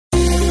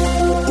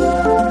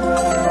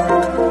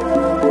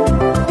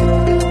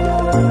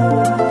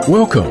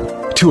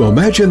Welcome to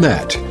Imagine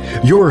That.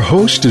 Your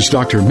host is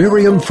Dr.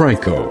 Miriam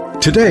Franco.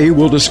 Today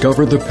we'll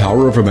discover the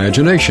power of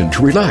imagination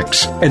to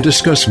relax and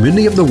discuss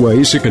many of the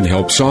ways it can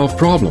help solve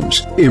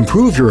problems,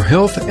 improve your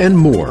health, and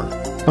more.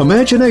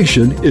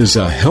 Imagination is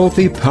a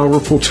healthy,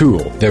 powerful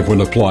tool that, when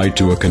applied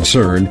to a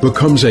concern,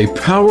 becomes a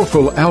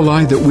powerful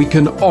ally that we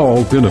can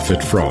all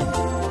benefit from.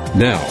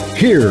 Now,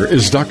 here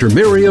is Dr.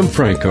 Miriam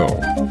Franco.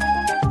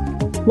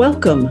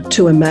 Welcome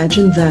to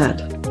Imagine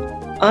That.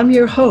 I'm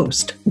your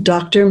host,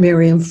 Dr.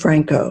 Miriam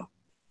Franco.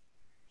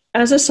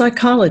 As a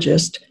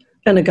psychologist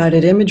and a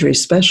guided imagery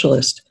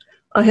specialist,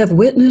 I have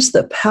witnessed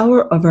the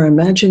power of our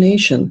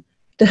imagination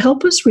to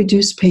help us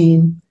reduce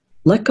pain,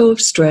 let go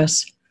of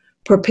stress,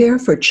 prepare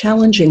for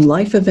challenging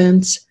life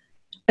events,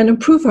 and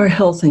improve our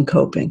health and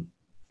coping.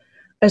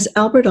 As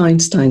Albert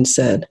Einstein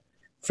said,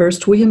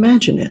 first we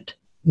imagine it,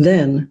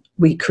 then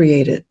we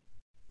create it.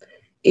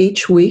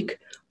 Each week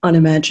on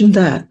Imagine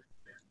That,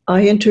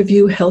 I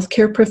interview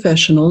healthcare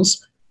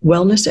professionals,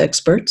 wellness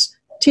experts,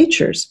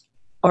 teachers,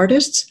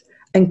 artists,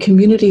 and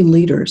community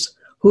leaders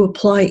who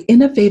apply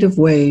innovative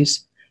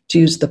ways to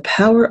use the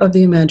power of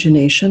the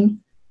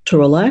imagination to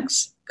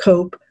relax,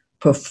 cope,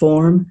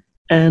 perform,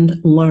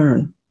 and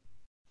learn.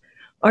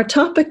 Our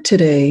topic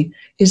today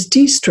is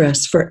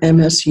de-stress for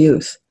MS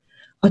youth,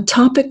 a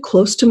topic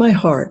close to my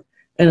heart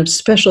and of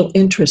special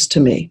interest to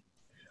me.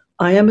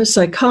 I am a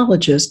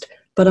psychologist,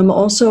 but I'm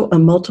also a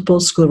multiple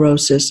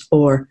sclerosis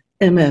or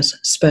MS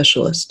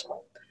specialist.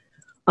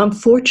 I'm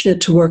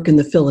fortunate to work in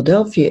the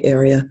Philadelphia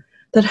area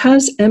that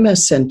has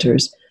MS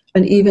centers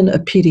and even a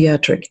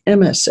pediatric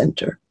MS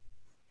center.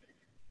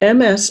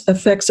 MS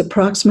affects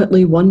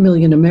approximately 1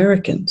 million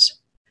Americans.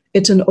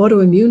 It's an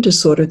autoimmune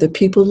disorder that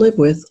people live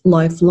with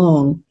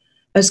lifelong,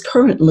 as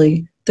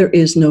currently there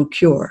is no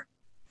cure.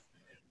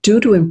 Due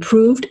to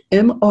improved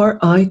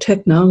MRI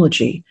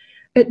technology,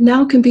 it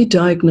now can be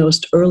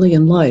diagnosed early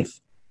in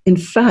life, in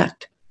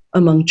fact,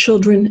 among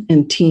children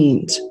and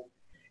teens.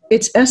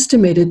 It's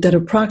estimated that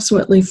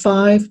approximately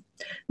 5,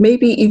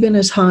 maybe even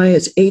as high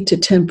as 8 to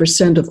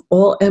 10% of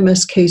all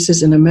MS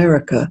cases in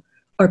America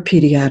are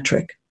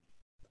pediatric.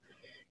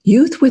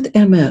 Youth with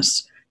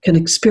MS can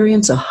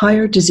experience a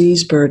higher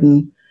disease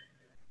burden.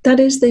 That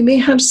is, they may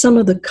have some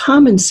of the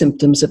common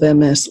symptoms of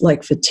MS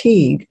like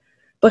fatigue,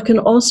 but can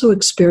also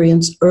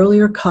experience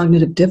earlier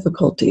cognitive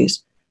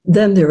difficulties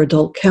than their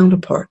adult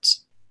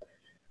counterparts.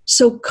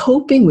 So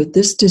coping with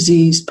this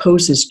disease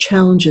poses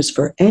challenges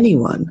for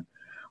anyone,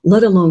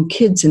 let alone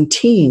kids and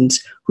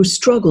teens who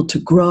struggle to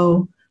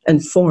grow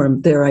and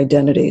form their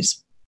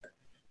identities.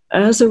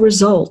 As a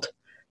result,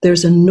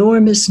 there's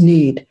enormous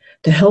need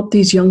to help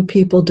these young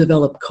people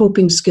develop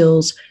coping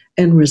skills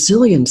and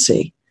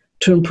resiliency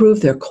to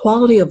improve their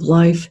quality of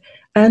life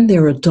and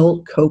their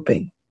adult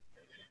coping.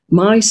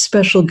 My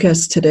special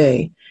guest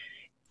today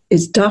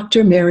is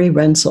Dr. Mary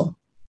Rensel.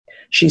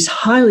 She's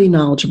highly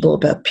knowledgeable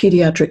about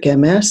pediatric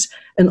MS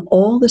and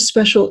all the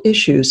special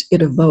issues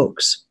it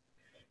evokes.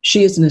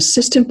 She is an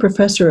assistant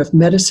professor of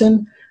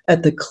medicine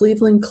at the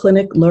Cleveland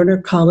Clinic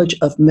Lerner College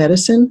of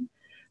Medicine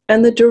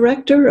and the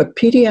director of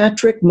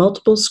pediatric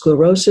multiple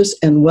sclerosis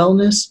and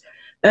wellness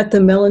at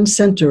the Mellon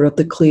Center of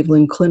the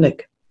Cleveland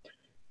Clinic.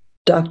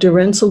 Dr.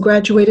 Rensel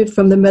graduated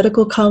from the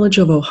Medical College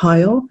of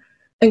Ohio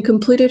and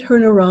completed her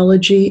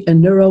neurology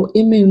and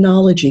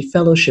neuroimmunology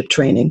fellowship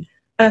training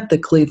at the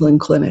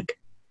Cleveland Clinic.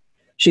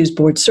 She is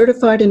board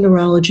certified in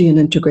neurology and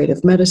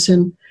integrative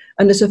medicine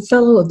and is a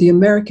fellow of the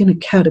American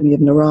Academy of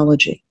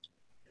Neurology.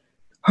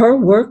 Her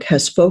work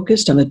has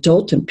focused on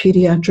adult and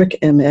pediatric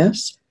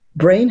MS,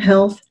 brain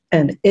health,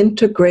 and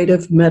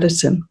integrative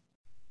medicine.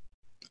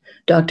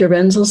 Dr.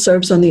 Rensel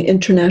serves on the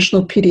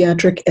International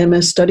Pediatric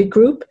MS Study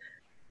Group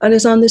and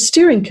is on the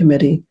steering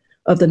committee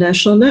of the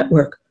National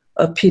Network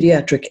of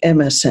Pediatric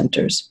MS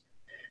Centers.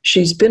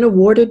 She's been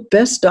awarded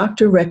Best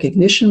Doctor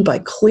recognition by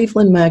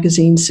Cleveland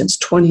Magazine since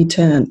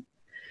 2010.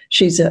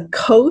 She's a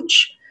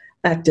coach,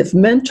 active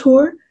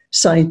mentor,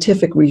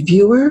 scientific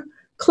reviewer,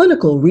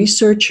 clinical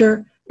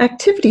researcher,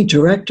 activity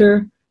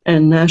director,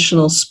 and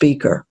national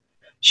speaker.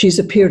 She's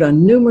appeared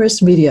on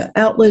numerous media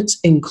outlets,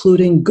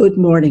 including Good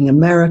Morning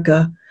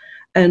America.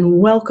 And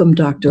welcome,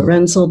 Dr.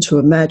 Rensel, to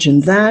Imagine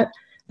That,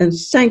 and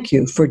thank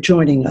you for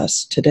joining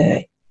us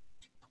today.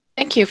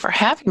 Thank you for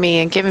having me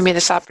and giving me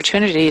this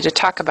opportunity to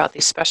talk about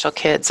these special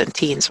kids and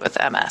teens with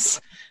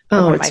MS.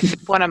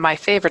 One of my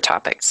favorite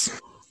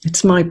topics.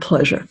 It's my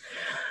pleasure.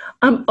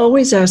 I'm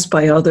always asked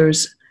by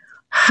others,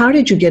 how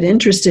did you get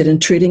interested in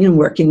treating and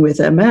working with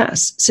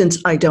MS, since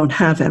I don't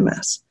have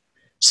MS?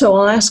 So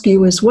I'll ask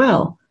you as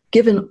well,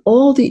 given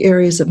all the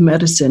areas of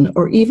medicine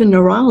or even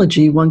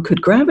neurology one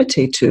could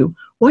gravitate to,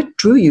 what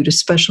drew you to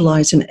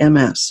specialize in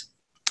MS?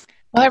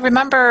 Well, I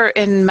remember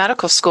in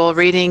medical school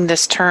reading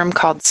this term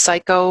called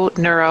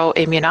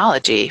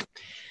psychoneuroimmunology.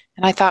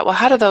 And I thought, well,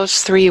 how do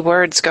those three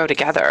words go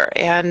together?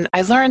 And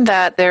I learned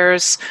that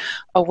there's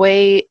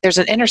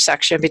an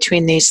intersection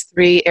between these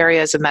three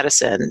areas of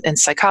medicine in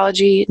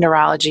psychology,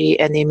 neurology,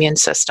 and the immune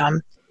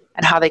system,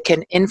 and how they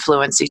can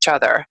influence each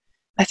other.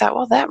 I thought,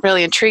 well, that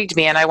really intrigued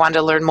me, and I wanted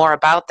to learn more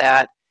about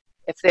that.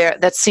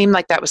 that seemed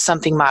like that was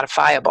something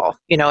modifiable.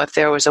 If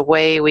there was a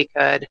way we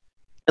could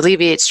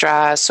alleviate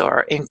stress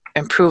or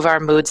improve our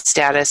mood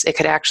status, it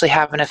could actually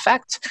have an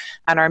effect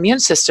on our immune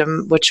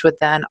system, which would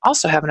then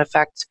also have an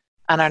effect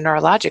on our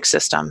neurologic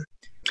system.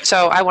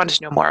 So I wanted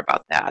to know more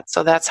about that.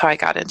 So that's how I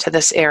got into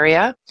this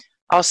area.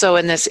 Also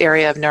in this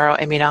area of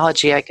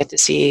neuroimmunology, I get to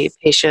see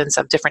patients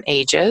of different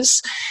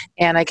ages,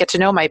 and I get to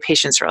know my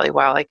patients really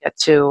well. I get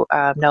to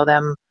know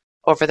them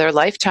over their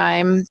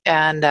lifetime,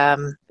 and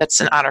that's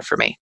an honor for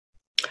me.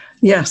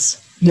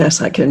 Yes,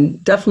 I can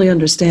definitely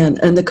understand.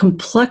 And the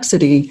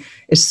complexity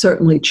is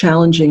certainly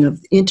challenging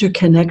of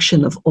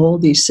interconnection of all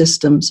these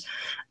systems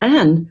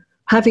and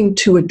having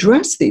to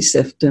address these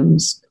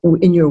symptoms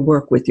in your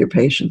work with your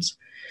patients.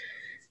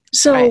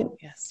 So right,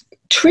 yes.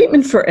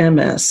 Treatment for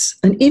MS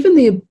and even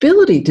the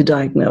ability to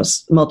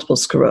diagnose multiple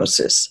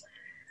sclerosis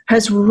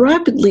has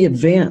rapidly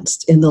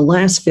advanced in the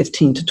last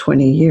 15 to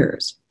 20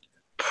 years.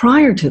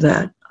 Prior to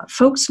that,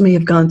 folks may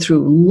have gone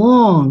through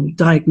long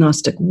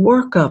diagnostic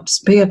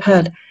workups, may have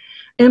had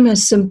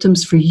MS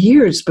symptoms for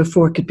years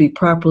before it could be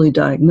properly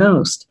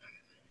diagnosed.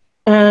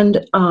 And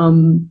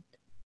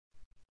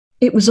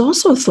it was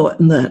also thought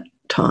in that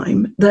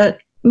time that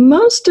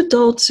most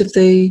adults, if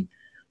they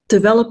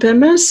develop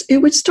MS, it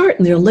would start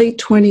in their late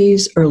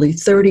 20s, early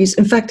 30s.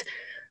 In fact,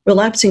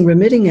 relapsing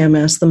remitting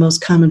MS, the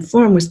most common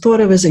form, was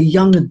thought of as a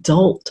young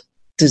adult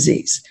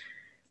disease.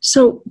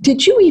 So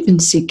did you even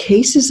see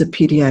cases of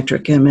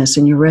pediatric MS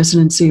in your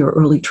residency or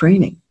early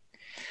training?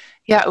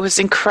 Yeah, it was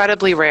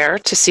incredibly rare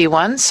to see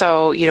one.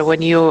 So,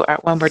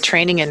 when we're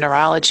training in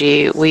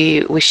neurology,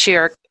 we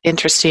share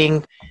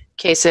interesting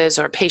cases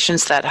or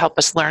patients that help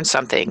us learn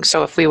something.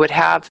 So if we would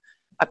have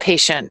a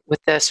patient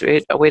with this,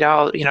 we'd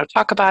all,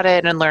 talk about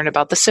it and learn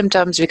about the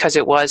symptoms because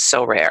it was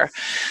so rare.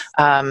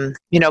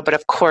 But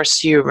of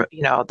course,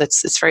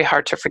 it's very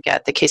hard to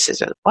forget the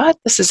cases of what?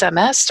 This is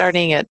MS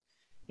starting at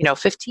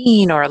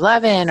 15 or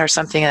 11 or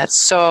something that's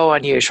so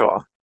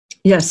unusual.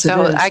 Yes, it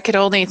is. I could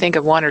only think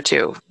of one or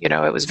two.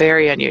 It was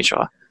very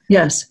unusual.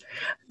 Yes.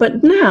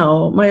 But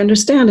now my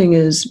understanding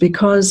is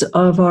because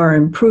of our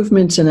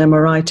improvements in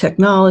MRI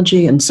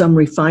technology and some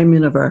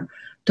refinement of our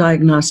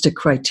diagnostic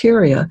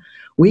criteria,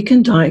 we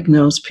can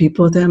diagnose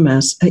people with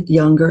MS at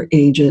younger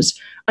ages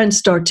and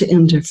start to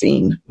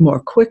intervene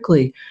more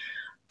quickly.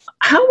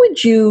 How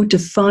would you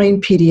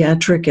define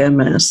pediatric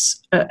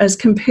MS as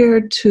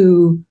compared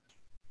to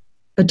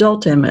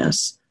adult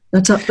MS?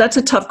 That's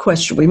a tough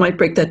question. We might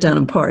break that down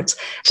in parts.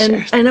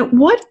 Sure. And at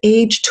what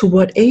age to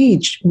what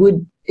age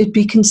would it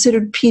be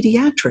considered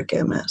pediatric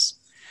MS?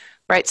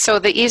 Right. So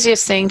the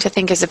easiest thing to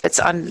think is if it's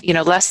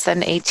less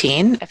than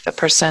 18, if the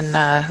person,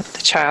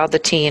 the child, the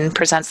teen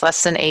presents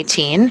less than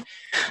 18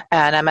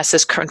 and MS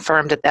is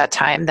confirmed at that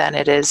time, then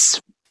it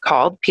is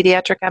called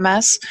pediatric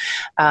MS.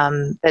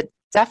 The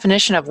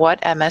definition of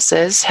what MS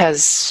is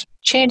has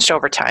changed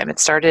over time. It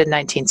started in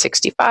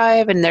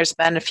 1965, and there's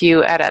been a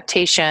few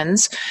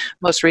adaptations,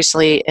 most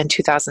recently in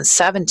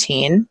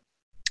 2017.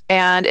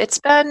 And it's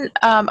been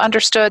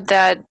understood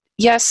that,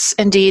 yes,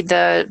 indeed,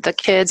 the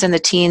kids and the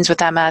teens with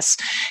MS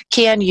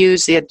can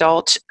use the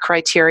adult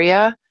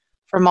criteria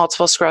for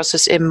multiple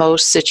sclerosis in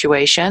most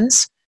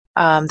situations.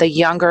 The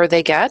younger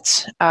they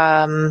get,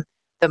 the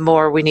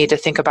more we need to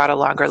think about a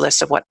longer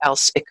list of what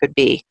else it could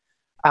be.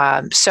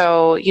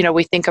 So,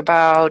 we think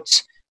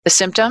about the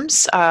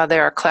symptoms.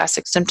 There are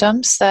classic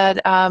symptoms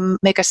that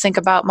make us think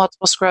about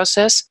multiple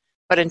sclerosis,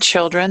 but in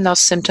children, those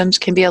symptoms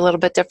can be a little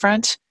bit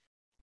different.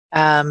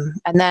 And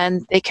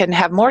then they can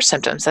have more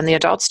symptoms than the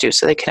adults do.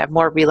 So they can have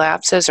more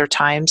relapses or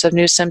times of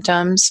new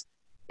symptoms,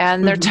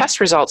 and their test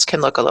results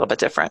can look a little bit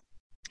different.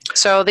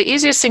 So the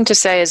easiest thing to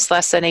say is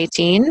less than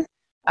 18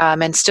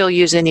 and still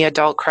using the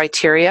adult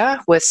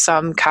criteria with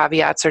some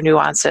caveats or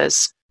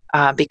nuances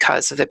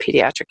because of the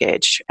pediatric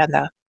age and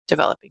the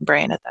developing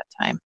brain at that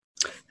time.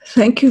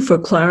 Thank you for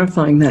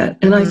clarifying that.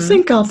 And I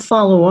think I'll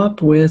follow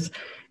up with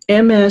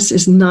MS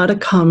is not a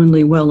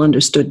commonly well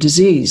understood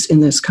disease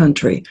in this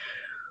country.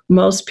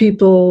 Most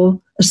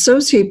people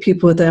associate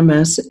people with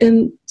MS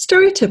in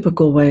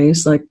stereotypical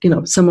ways, like,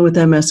 someone with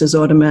MS is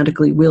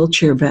automatically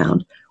wheelchair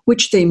bound,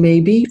 which they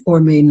may be or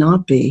may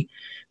not be,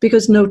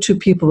 because no two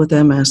people with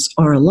MS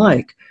are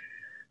alike.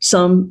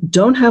 Some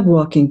don't have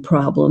walking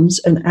problems,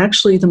 and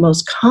actually the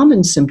most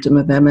common symptom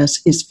of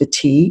MS is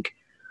fatigue.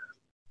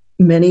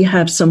 Many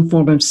have some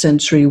form of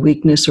sensory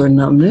weakness or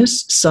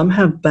numbness. Some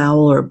have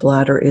bowel or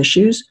bladder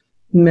issues.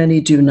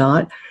 Many do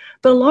not.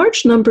 But a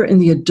large number in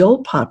the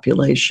adult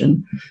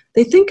population,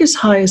 they think as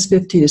high as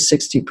 50 to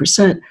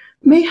 60%,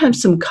 may have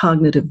some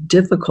cognitive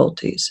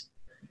difficulties,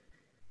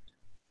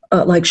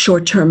 like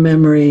short-term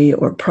memory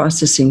or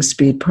processing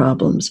speed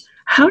problems.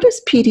 How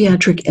does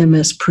pediatric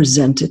MS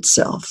present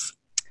itself?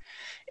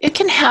 It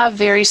can have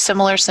very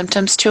similar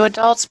symptoms to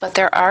adults, but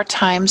there are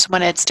times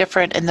when it's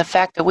different in the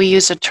fact that we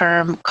use a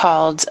term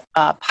called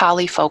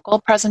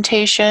polyfocal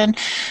presentation.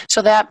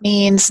 So that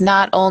means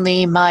not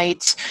only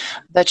might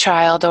the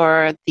child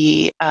or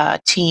the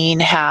teen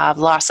have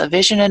loss of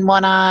vision in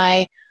one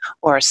eye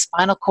or a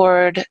spinal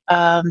cord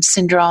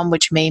syndrome,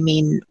 which may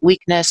mean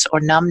weakness or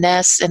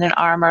numbness in an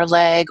arm or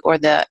leg or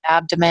the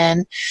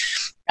abdomen.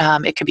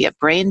 It could be a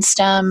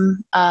brainstem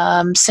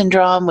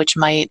syndrome, which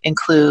might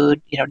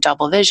include,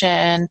 double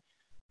vision,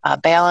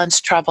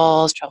 balance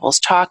troubles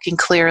talking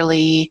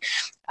clearly.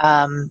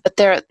 But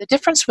the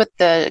difference with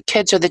the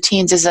kids or the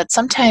teens is that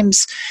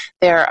sometimes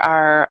there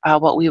are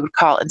what we would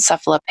call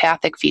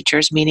encephalopathic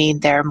features, meaning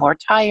they're more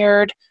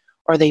tired,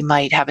 or they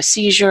might have a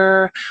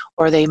seizure,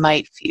 or they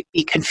might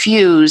be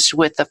confused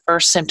with the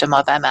first symptom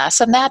of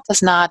MS, and that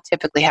does not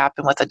typically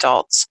happen with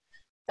adults.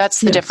 That's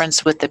the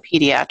difference with the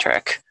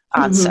pediatric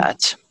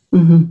onset.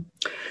 Mm-hmm.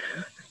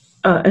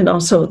 And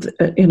also,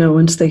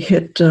 once they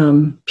hit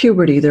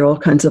puberty, there are all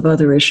kinds of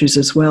other issues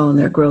as well in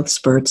their growth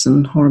spurts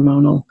and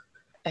hormonal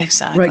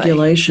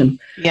regulation.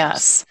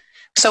 Yes.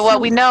 So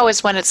what we know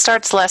is when it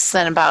starts less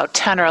than about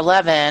 10 or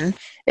 11,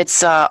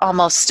 it's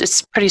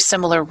pretty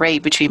similar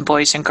rate between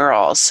boys and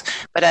girls.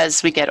 But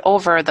as we get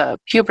over the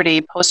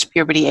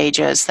post-puberty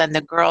ages, then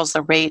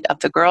the rate of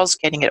the girls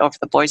getting it over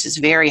the boys is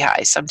very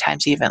high,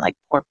 sometimes even like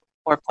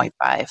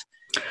 4.5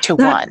 to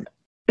 1.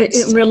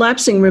 In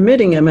relapsing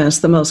remitting MS,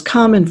 the most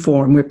common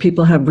form where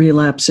people have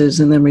relapses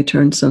and then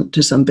return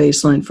to some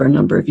baseline for a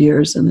number of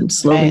years and then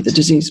slowly the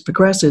disease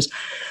progresses,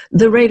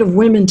 the rate of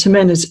women to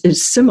men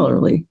is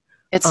similarly.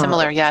 It's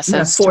similar, yes.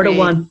 It's 4 to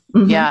 1.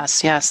 Mm-hmm.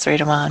 Yes, 3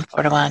 to 1,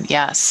 4 to 1,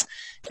 yes.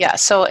 Yeah,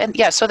 so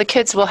the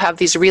kids will have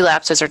these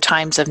relapses or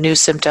times of new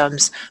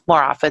symptoms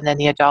more often than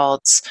the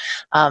adults.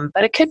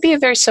 But it could be a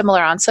very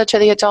similar onset to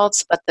the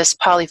adults, but this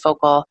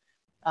polyfocal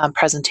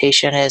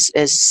presentation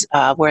is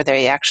where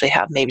they actually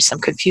have maybe some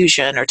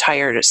confusion or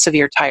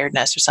severe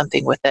tiredness or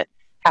something with it.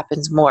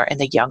 Happens more in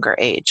the younger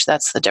age.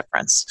 That's the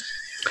difference.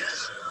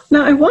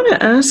 Now, I want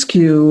to ask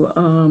you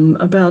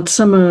about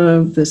some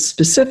of the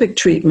specific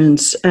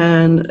treatments,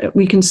 and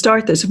we can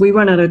start this. If we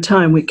run out of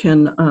time, we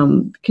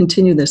can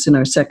continue this in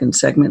our second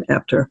segment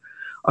after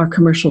our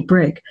commercial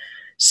break.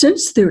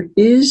 Since there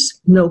is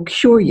no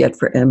cure yet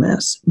for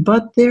MS,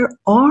 but there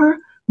are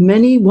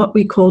many what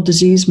we call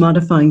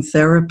disease-modifying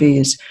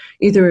therapies,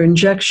 either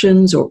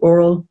injections or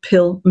oral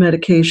pill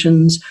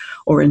medications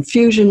or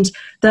infusions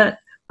that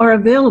are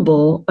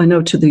available, I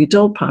know, to the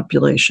adult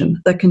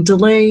population that can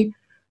delay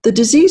the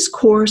disease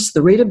course,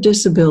 the rate of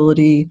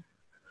disability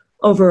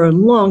over a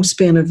long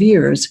span of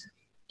years.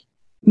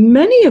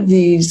 Many of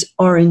these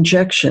are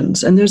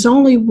injections, and there's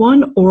only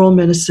one oral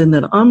medicine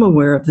that I'm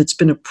aware of that's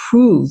been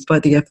approved by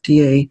the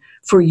FDA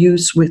for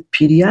use with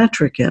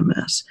pediatric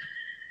MS.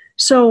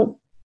 So,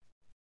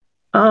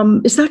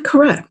 is that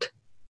correct?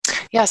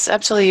 Yes,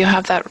 absolutely. You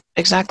have that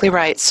exactly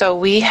right. So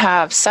we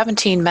have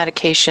 17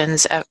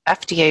 medications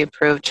FDA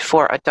approved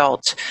for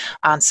adult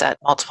onset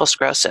multiple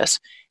sclerosis,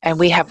 and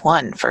we have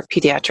one for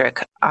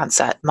pediatric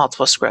onset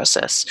multiple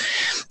sclerosis.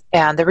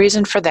 And the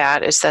reason for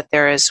that is that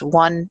there is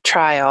one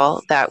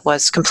trial that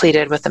was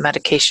completed with a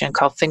medication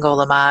called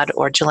fingolimod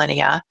or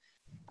Gilenya.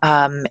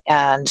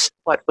 And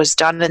what was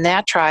done in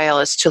that trial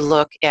is to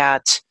look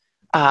at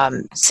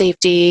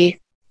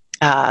safety,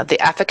 the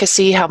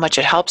efficacy, how much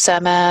it helps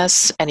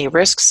MS, any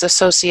risks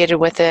associated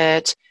with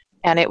it,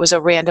 and it was a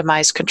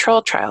randomized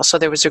control trial. So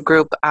there was a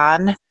group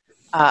on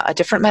a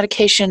different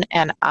medication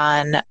and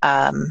on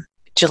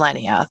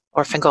Gilenya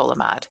or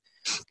fingolimod.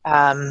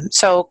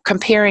 So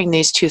comparing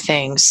these two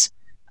things,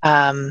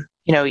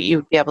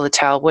 you'd be able to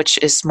tell which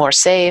is more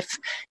safe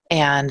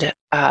and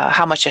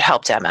how much it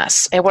helped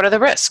MS and what are the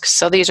risks.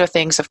 So these are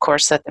things, of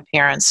course, that the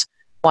parents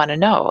want to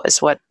know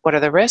is what are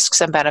the risks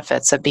and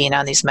benefits of being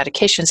on these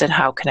medications and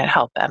how can it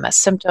help MS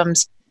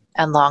symptoms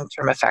and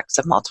long-term effects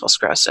of multiple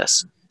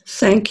sclerosis.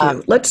 Thank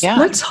you.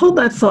 Let's hold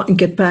that thought and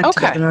get back to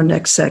that in our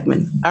next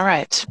segment. All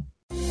right.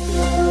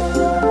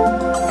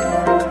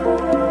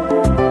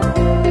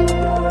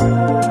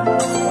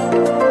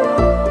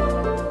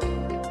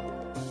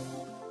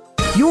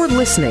 You're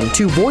listening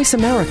to Voice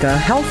America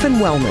Health and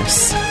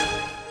Wellness.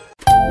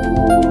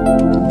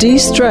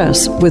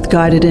 De-stress with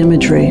guided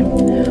imagery.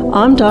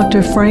 I'm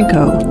Dr.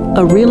 Franco,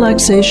 a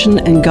relaxation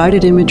and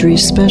guided imagery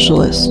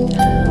specialist.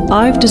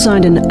 I've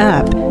designed an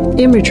app,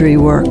 Imagery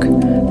Work,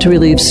 to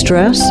relieve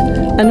stress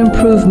and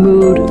improve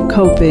mood,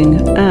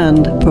 coping,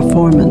 and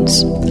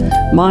performance.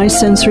 My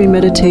sensory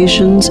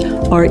meditations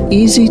are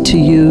easy to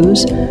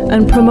use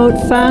and promote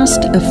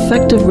fast,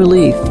 effective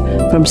relief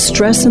from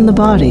stress in the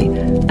body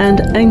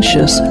and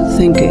anxious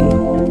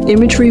thinking.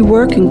 Imagery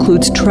Work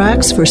includes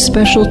tracks for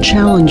special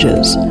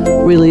challenges,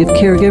 relieve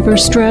caregiver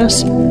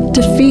stress,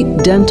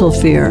 defeat dental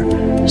fear,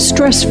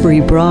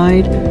 stress-free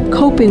bride,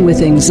 coping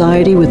with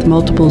anxiety with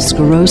multiple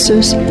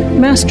sclerosis,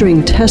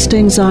 mastering test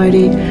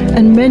anxiety,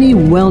 and many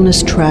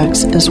wellness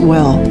tracks as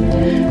well.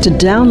 To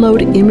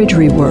download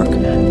Imagery Work,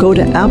 go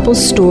to Apple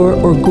Store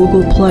or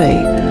Google Play.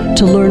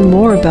 To learn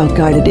more about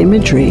guided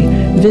imagery,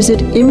 visit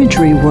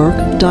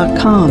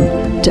imagerywork.com.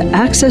 To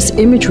access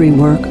Imagery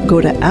Work, go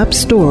to App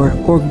Store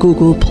or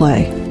Google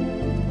Play.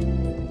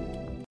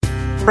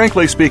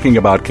 Frankly Speaking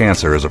About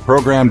Cancer is a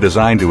program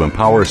designed to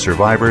empower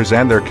survivors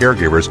and their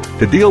caregivers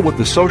to deal with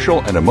the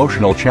social and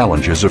emotional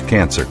challenges of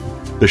cancer.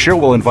 The show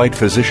will invite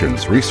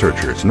physicians,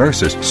 researchers,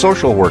 nurses,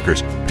 social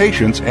workers,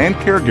 patients, and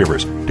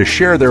caregivers to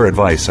share their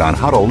advice on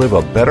how to live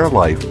a better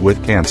life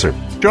with cancer.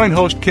 Join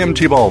host Kim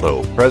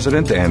Tibaldo,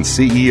 President and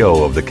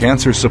CEO of the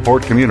Cancer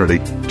Support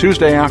Community,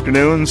 Tuesday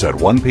afternoons at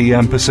 1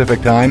 p.m.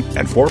 Pacific Time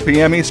and 4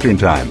 p.m. Eastern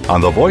Time on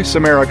the Voice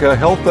America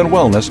Health and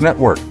Wellness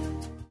Network.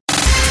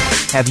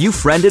 Have you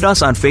friended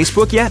us on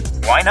Facebook yet?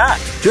 Why not?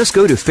 Just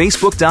go to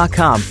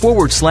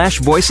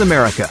facebook.com/Voice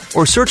America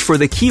or search for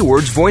the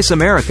keywords Voice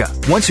America.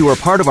 Once you are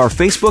part of our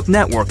Facebook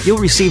network, you'll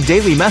receive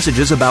daily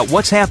messages about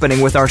what's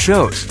happening with our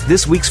shows,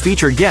 this week's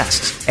featured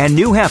guests, and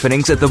new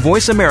happenings at the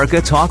Voice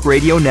America Talk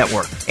Radio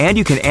Network. And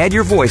you can add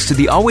your voice to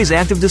the always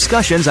active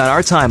discussions on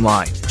our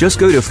timeline. Just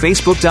go to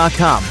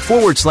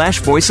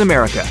facebook.com/Voice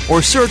America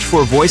or search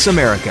for Voice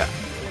America.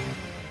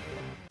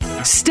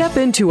 Step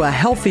into a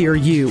healthier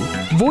you.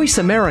 Voice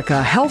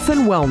America Health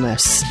and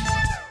Wellness.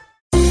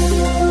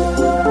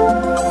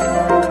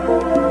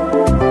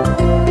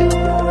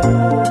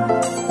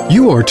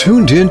 You are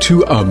tuned in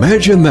to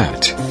Imagine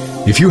That.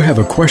 If you have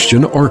a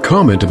question or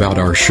comment about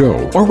our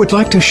show or would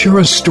like to share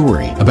a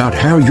story about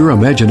how your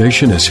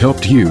imagination has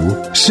helped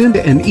you, send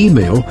an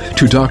email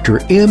to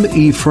Dr.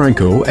 M.E.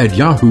 Franco at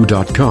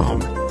yahoo.com.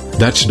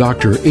 That's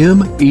Dr.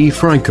 M.E.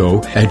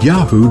 Franco at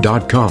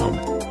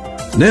yahoo.com.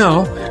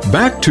 Now,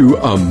 back to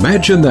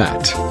Imagine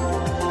That.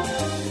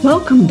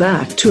 Welcome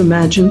back to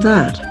Imagine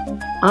That.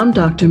 I'm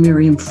Dr.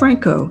 Miriam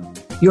Franco,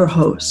 your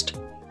host.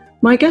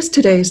 My guest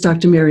today is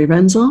Dr. Mary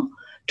Renzel,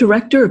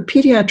 Director of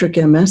Pediatric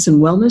MS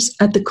and Wellness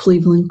at the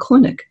Cleveland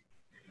Clinic.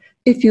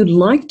 If you'd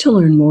like to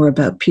learn more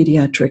about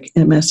pediatric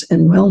MS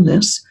and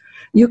wellness,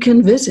 you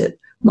can visit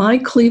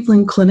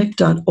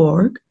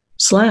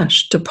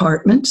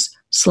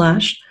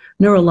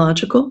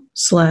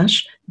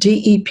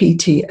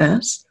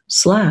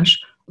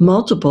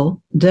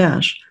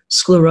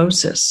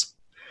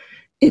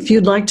If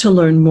you'd like to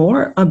learn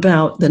more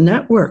about the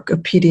network of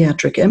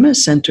pediatric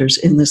MS centers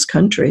in this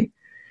country,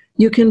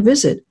 you can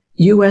visit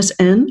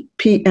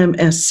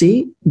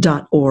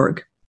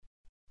usnpmsc.org.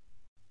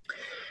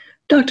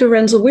 Dr.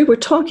 Renzel, we were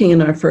talking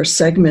in our first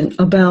segment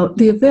about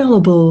the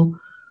available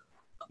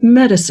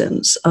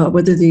medicines,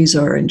 whether these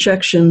are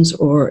injections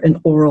or an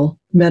oral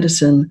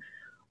medicine,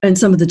 and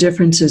some of the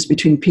differences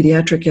between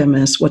pediatric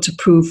MS, what's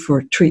approved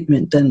for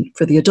treatment, and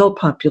for the adult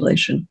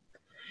population.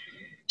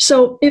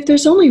 So if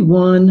there's only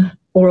one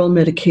oral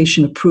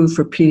medication approved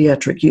for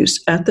pediatric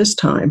use at this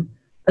time,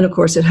 and of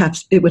course it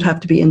would have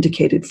to be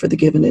indicated for the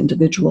given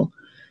individual,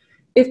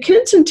 if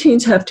kids and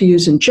teens have to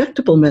use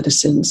injectable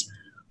medicines,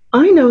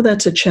 I know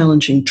that's a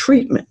challenging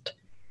treatment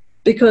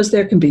because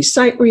there can be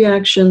site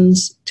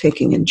reactions.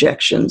 Taking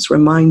injections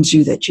reminds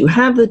you that you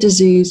have the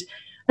disease.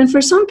 And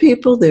for some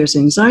people, there's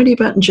anxiety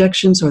about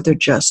injections or they're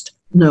just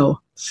no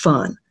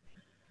fun.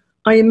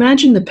 I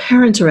imagine the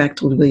parents are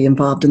actively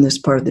involved in this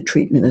part of the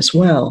treatment as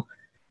well.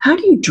 How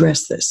do you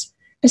address this?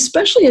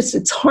 Especially as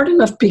it's hard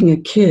enough being a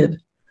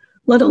kid,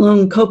 let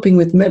alone coping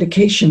with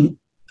medication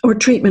or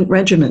treatment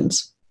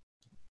regimens.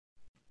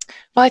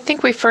 Well, I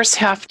think we first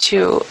have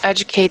to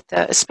educate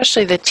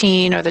especially the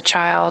teen or the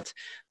child,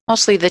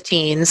 mostly the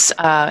teens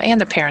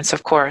and the parents,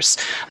 of course,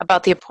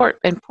 about the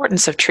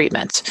importance of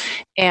treatment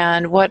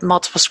and what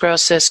multiple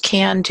sclerosis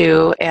can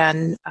do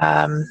and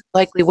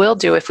likely will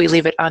do if we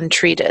leave it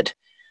untreated.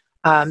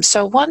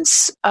 So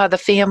once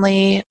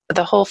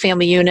the whole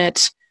family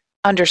unit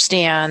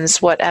understands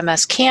what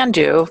MS can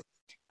do,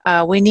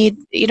 we need,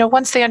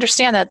 once they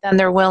understand that, then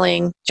they're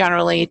willing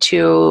generally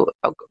to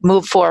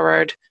move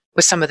forward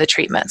with some of the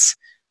treatments.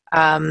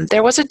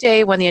 There was a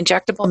day when the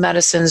injectable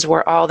medicines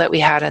were all that we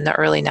had in the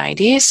early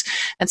 90s,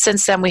 and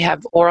since then we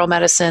have oral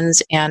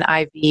medicines and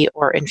IV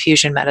or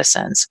infusion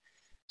medicines.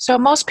 So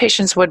most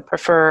patients would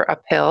prefer a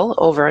pill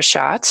over a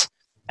shot,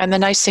 and the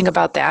nice thing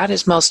about that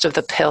is most of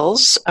the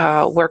pills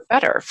work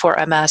better for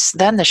MS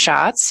than the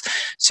shots,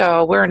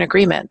 so we're in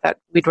agreement that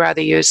we'd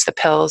rather use the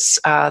pills,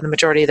 the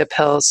majority of the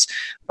pills,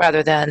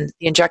 rather than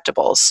the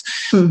injectables,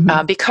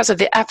 because of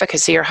the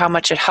efficacy or how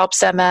much it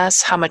helps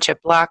MS, how much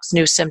it blocks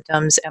new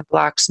symptoms and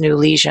blocks new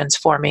lesions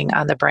forming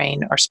on the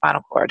brain or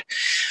spinal cord.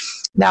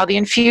 Now, the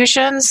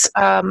infusions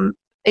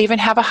even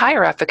have a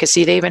higher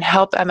efficacy. They even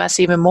help MS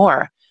even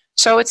more.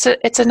 So it's a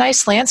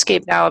nice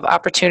landscape now of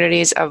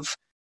opportunities of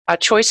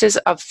choices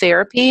of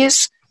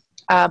therapies,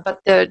 but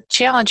the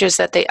challenge is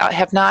that they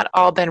have not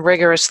all been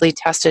rigorously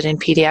tested in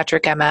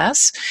pediatric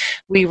MS.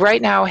 We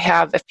right now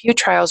have a few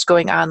trials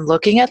going on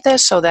looking at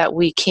this so that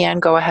we can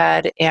go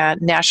ahead and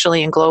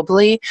nationally and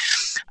globally,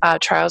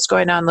 trials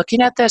going on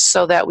looking at this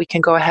so that we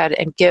can go ahead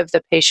and give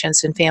the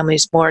patients and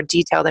families more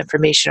detailed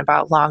information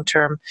about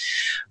long-term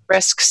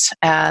risks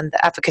and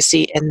the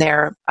efficacy in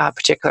their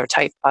particular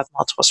type of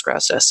multiple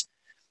sclerosis.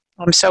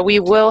 So we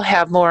will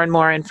have more and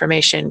more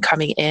information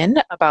coming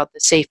in about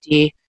the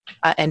safety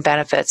and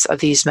benefits of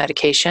these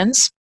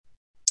medications.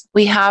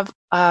 We have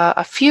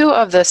a few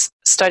of the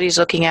studies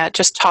looking at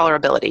just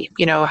tolerability.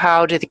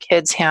 How do the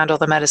kids handle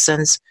the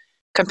medicines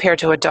compared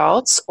to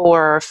adults,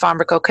 or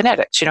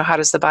pharmacokinetics? How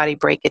does the body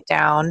break it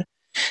down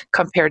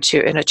compared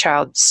to in a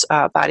child's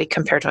body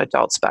compared to an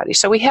adult's body.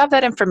 So we have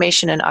that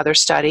information in other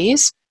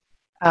studies.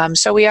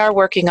 So we are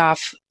working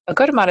off a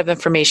good amount of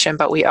information,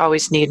 but we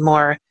always need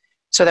more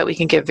so that we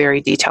can give very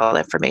detailed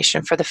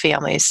information for the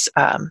families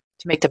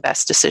to make the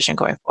best decision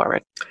going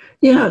forward.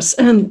 Yes,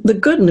 and the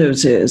good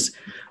news is,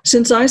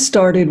 since I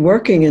started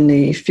working in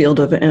the field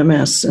of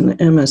MS and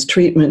MS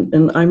treatment,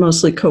 and I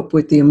mostly cope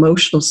with the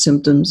emotional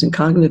symptoms and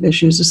cognitive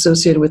issues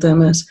associated with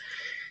MS,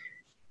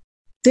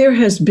 there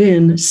has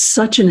been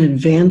such an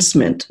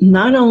advancement,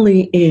 not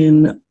only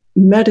in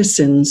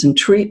medicines and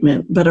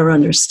treatment, but our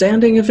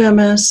understanding of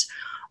MS,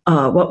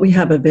 what we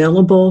have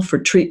available for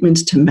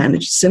treatments to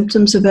manage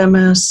symptoms of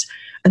MS,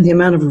 and the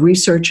amount of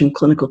research and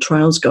clinical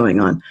trials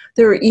going on.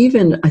 There are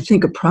even, I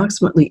think,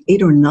 approximately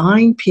 8 or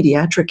 9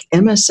 pediatric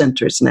MS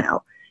centers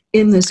now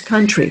in this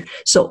country.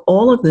 So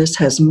all of this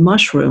has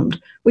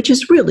mushroomed, which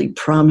is really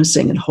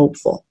promising and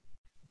hopeful.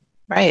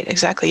 Right,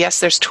 exactly. Yes,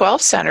 there's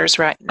 12 centers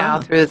right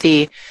now through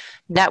the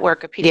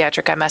network of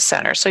pediatric MS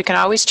centers. So you can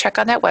always check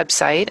on that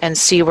website and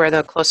see where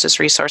the closest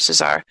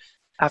resources are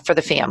for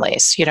the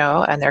families,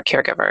 and their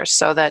caregivers,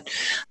 so that,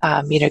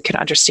 can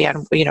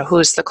understand,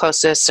 who's the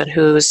closest and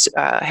who's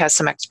has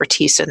some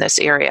expertise in this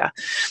area.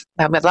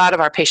 A lot of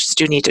our patients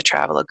do need to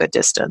travel a good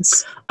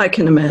distance. I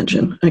can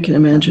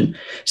imagine.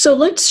 So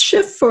let's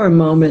shift for a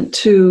moment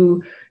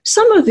to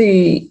some of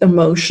the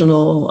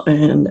emotional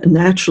and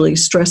naturally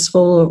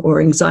stressful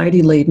or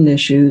anxiety-laden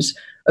issues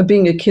of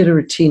being a kid or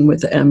a teen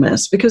with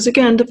MS, because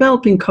again,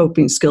 developing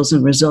coping skills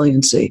and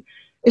resiliency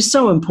is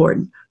so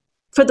important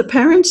for the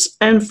parents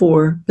and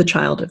for the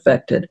child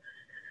affected.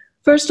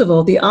 First of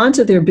all, the odds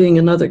of there being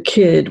another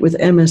kid with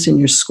MS in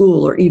your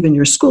school or even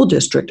your school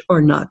district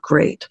are not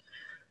great.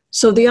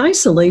 So the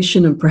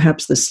isolation and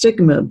perhaps the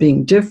stigma of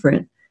being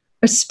different,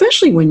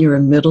 especially when you're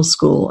in middle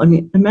school. I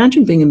mean,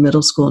 imagine being in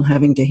middle school and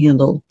having to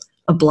handle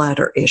a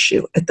bladder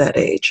issue at that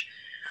age.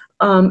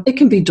 It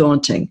can be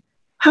daunting.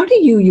 How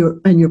do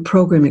you and your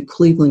program at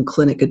Cleveland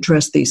Clinic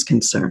address these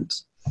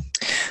concerns?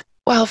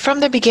 Well, from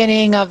the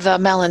beginning of the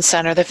Mellon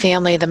Center,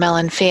 the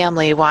Mellon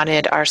family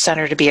wanted our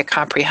center to be a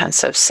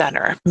comprehensive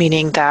center,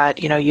 meaning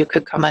that, you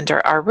could come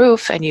under our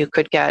roof and you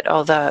could get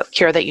all the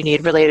care that you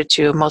need related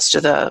to most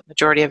of the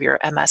majority of your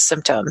MS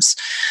symptoms.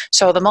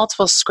 So the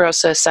Multiple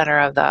Sclerosis Center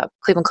of the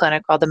Cleveland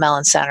Clinic, called the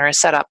Mellon Center, is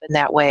set up in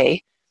that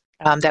way,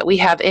 that we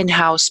have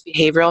in-house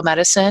behavioral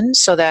medicine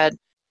so that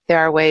there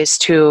are ways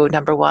to,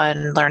 number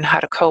one, learn how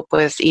to cope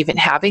with even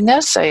having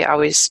this. I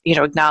always,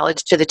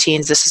 acknowledge to the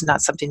teens, this is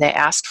not something they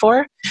asked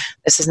for.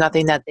 This is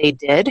nothing that they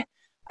did.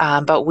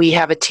 But we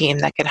have a team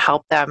that can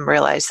help them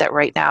realize that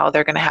right now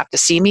they're going to have to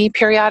see me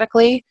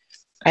periodically.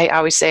 I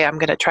always say I'm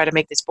going to try to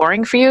make this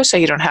boring for you so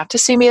you don't have to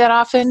see me that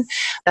often.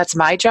 That's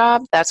my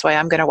job. That's why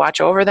I'm going to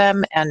watch over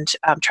them and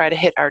try to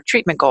hit our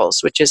treatment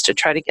goals, which is to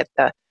try to get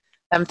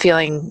them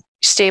feeling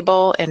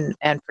stable and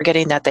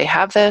forgetting that they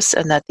have this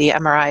and that the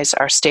MRIs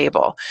are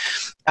stable.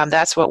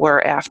 That's what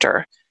we're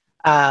after.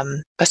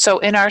 So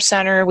in our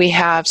center, we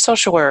have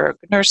social work,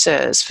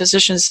 nurses,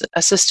 physician's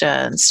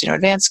assistants,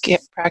 advanced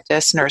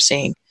practice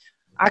nursing,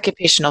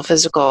 occupational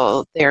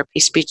physical therapy,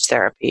 speech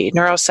therapy,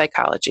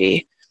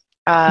 neuropsychology.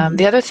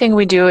 The other thing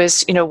we do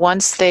is,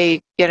 once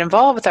they get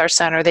involved with our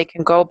center, they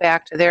can go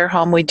back to their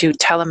home. We do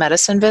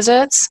telemedicine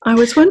visits. I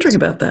was wondering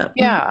about that.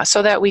 Yeah,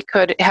 so that we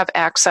could have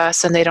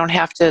access and they don't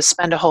have to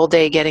spend a whole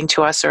day getting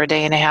to us or a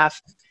day and a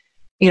half,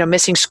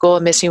 missing school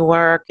and missing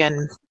work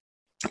and,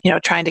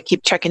 trying to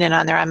keep checking in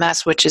on their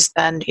MS, which is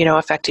then,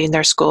 affecting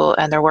their school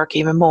and their work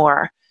even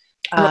more.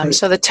 Right.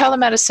 So the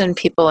telemedicine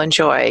people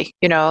enjoy,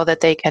 that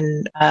they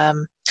can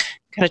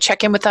kind of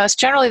check in with us.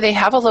 Generally, they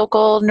have a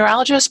local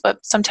neurologist, but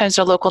sometimes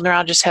their local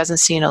neurologist hasn't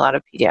seen a lot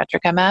of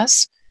pediatric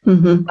MS.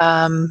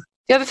 Mm-hmm.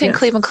 The other thing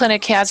Cleveland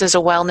Clinic has is a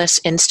wellness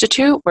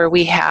institute where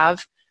we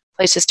have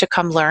places to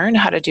come learn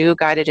how to do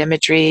guided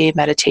imagery,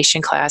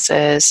 meditation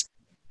classes.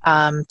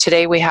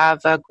 Today we have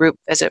a group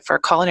visit for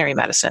culinary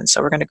medicine.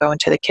 So we're going to go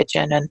into the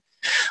kitchen and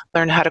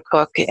learn how to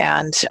cook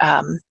and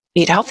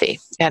eat healthy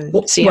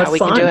and see how we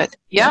can do it.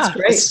 Yeah,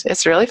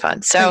 it's really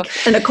fun. So,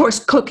 and of course,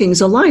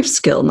 cooking's a life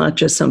skill, not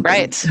just something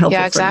helpful.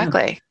 Yeah,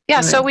 exactly. Yeah,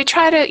 right. So we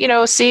try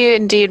to, see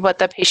indeed what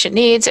the patient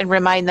needs and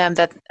remind them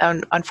that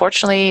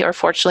unfortunately or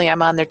fortunately,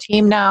 I'm on their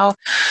team now,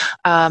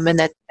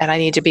 and I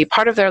need to be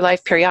part of their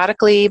life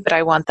periodically, but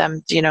I want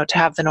them, to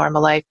have the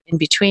normal life in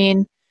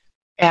between,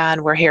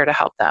 and we're here to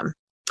help them.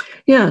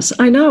 Yes,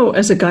 I know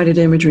as a guided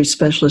imagery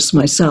specialist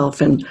myself,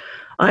 and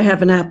I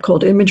have an app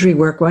called Imagery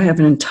Work where I have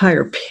an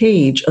entire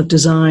page of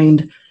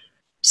designed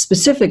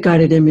specific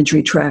guided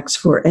imagery tracks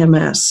for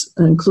MS,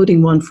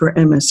 including one for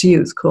MS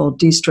youth called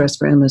De-Stress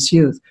for MS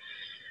Youth.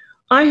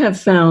 I have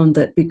found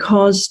that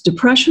because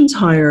depression's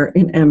higher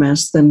in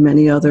MS than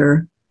many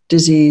other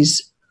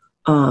disease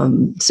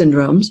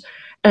syndromes,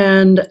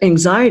 and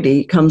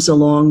anxiety comes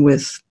along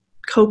with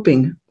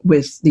coping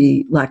with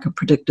the lack of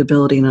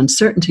predictability and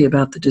uncertainty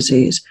about the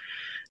disease,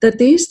 that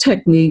these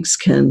techniques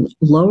can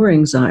lower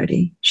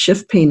anxiety,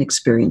 shift pain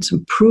experience,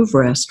 improve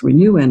rest,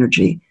 renew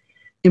energy,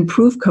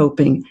 improve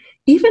coping,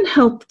 even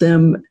help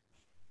them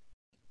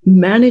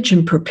manage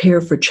and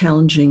prepare for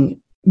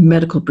challenging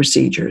medical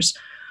procedures.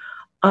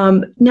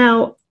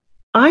 Now,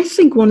 I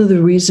think one of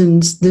the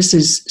reasons this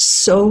is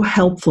so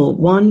helpful,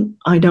 one,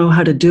 I know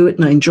how to do it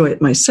and I enjoy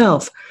it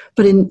myself,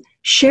 but in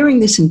sharing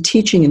this and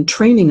teaching and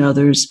training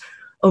others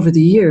over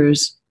the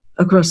years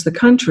across the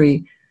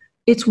country,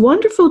 it's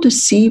wonderful to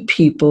see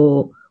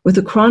people with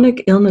a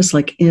chronic illness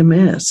like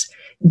MS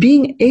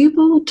being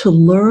able to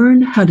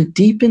learn how to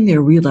deepen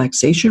their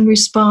relaxation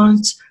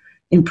response,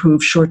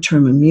 improve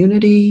short-term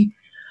immunity,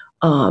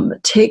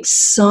 take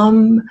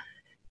some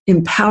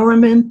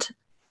empowerment,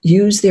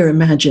 use their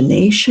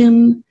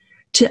imagination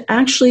to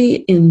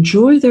actually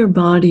enjoy their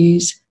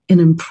bodies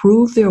and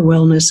improve their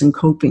wellness and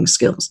coping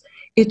skills.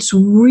 It's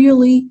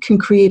really can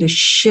create a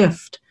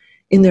shift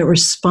in their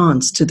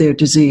response to their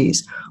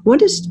disease.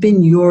 What has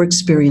been your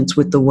experience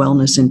with the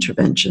wellness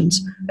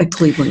interventions at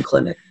Cleveland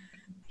Clinic?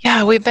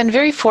 Yeah, we've been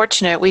very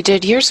fortunate.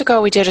 Years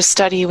ago, we did a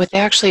study with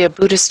actually a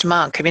Buddhist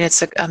monk. I mean,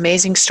 it's an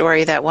amazing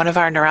story that one of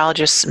our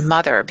neurologists'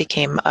 mother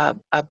became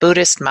a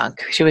Buddhist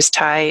monk. She was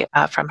Thai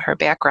from her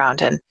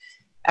background, and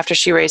after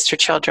she raised her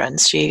children,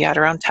 she got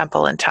her own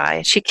temple in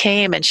Thai. She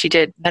came and she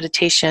did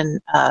meditation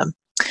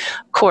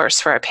course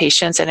for our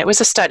patients, and it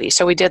was a study.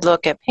 So we did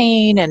look at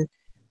pain and,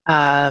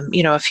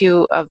 a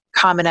few of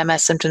common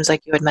MS symptoms,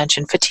 like you had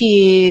mentioned,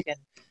 fatigue and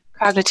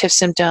cognitive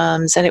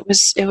symptoms. And it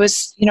was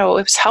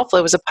helpful.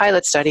 It was a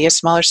pilot study, a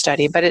smaller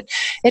study, but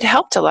it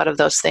helped a lot of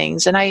those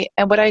things. And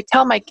what I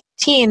tell my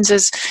teens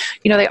is,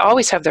 they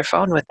always have their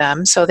phone with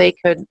them, so they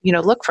could,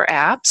 look for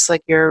apps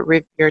like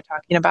you're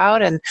talking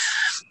about, and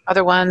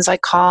other ones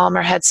like Calm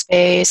or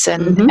Headspace,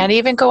 and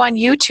even go on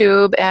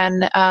YouTube.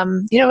 And,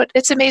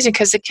 it's amazing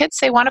because the kids,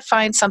 they want to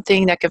find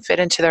something that can fit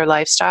into their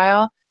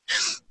lifestyle.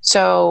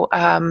 So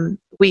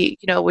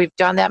we've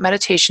done that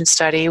meditation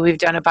study. We've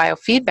done a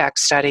biofeedback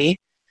study.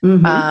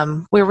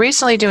 We're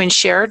recently doing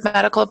shared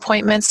medical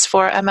appointments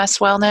for MS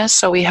wellness.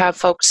 So we have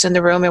folks in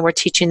the room and we're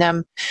teaching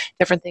them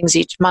different things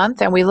each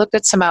month. And we looked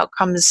at some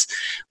outcomes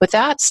with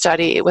that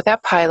study, with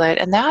that pilot.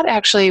 And that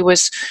actually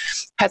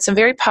had some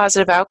very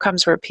positive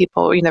outcomes where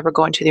people, were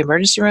going to the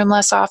emergency room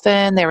less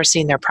often. They were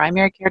seeing their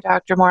primary care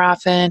doctor more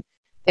often.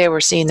 They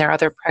were seeing their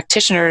other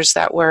practitioners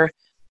that were,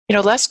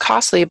 less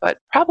costly, but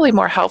probably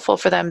more helpful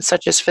for them,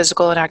 such as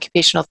physical and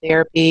occupational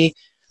therapy.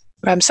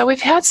 So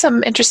we've had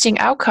some interesting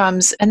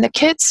outcomes, and the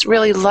kids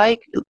really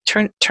like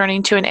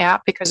turning to an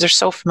app because they're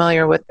so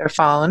familiar with their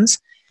phones,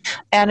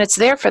 and it's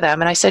there for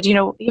them. And I said,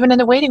 even in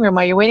the waiting room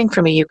while you're waiting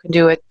for me, you can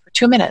do it for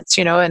 2 minutes,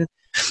 and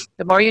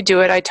the more you do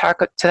it, I talk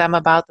to them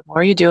about the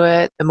more you do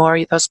it, the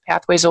more those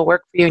pathways will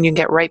work for you, and you can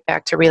get right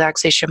back to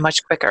relaxation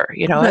much quicker.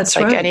 It's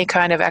like any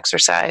kind of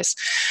exercise.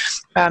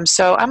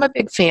 So I'm a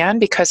big fan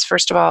because,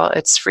 first of all,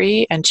 it's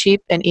free and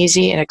cheap and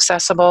easy and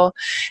accessible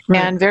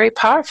and very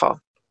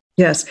powerful.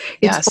 Yes.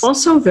 It's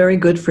also very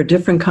good for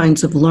different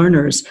kinds of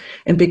learners.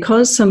 And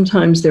because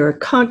sometimes there are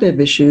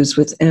cognitive issues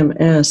with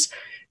MS,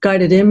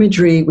 guided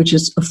imagery, which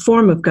is a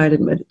form of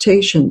guided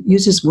meditation,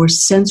 uses more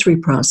sensory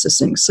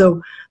processing.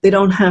 So they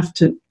don't have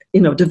to,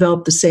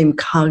 develop the same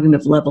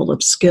cognitive level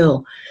of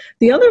skill.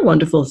 The other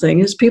wonderful thing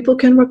is people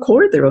can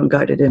record their own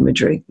guided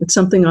imagery. It's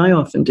something I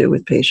often do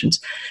with patients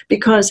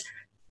because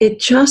it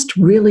just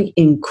really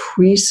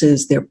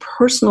increases their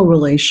personal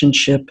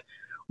relationship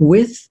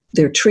with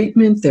their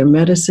treatment, their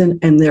medicine,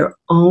 and their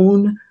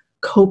own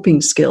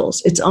coping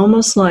skills. It's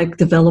almost like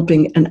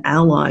developing an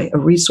ally, a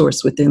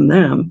resource within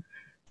them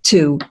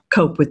to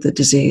cope with the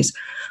disease.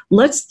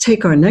 Let's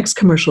take our next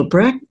commercial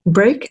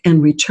break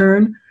and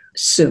return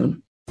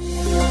soon.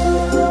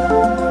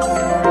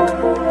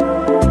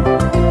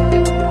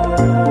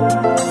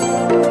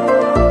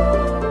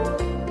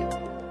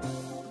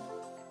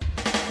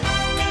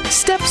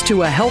 Steps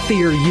to a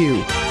healthier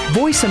you.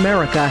 Voice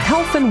America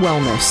Health and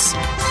Wellness.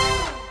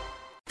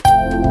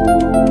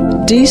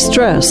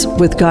 De-stress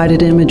with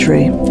guided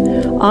imagery.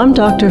 I'm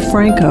Dr.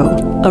 Franco,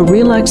 a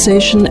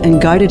relaxation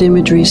and guided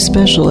imagery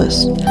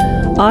specialist.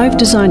 I've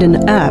designed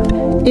an app,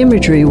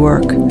 Imagery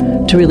Work,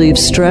 to relieve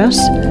stress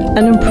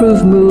and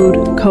improve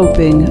mood,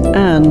 coping,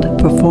 and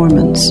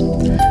performance.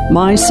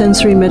 My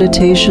sensory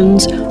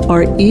meditations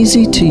are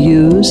easy to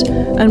use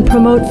and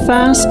promote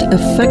fast,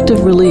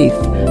 effective relief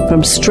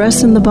from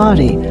stress in the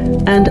body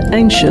and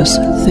anxious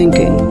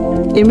thinking.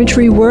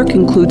 Imagery Work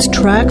includes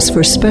tracks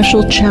for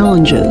special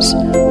challenges,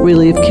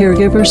 relieve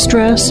caregiver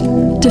stress,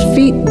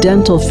 defeat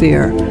dental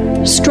fear,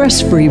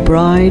 stress-free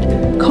bride,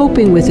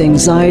 coping with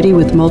anxiety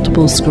with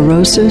multiple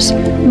sclerosis,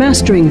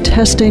 mastering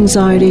test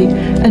anxiety,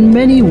 and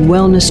many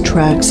wellness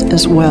tracks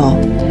as well.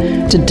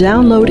 To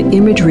download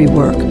Imagery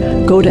Work,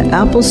 go to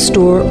Apple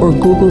Store or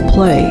Google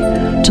Play.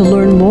 To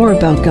learn more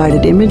about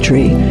guided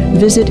imagery,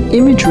 visit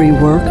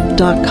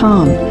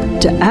imagerywork.com.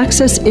 To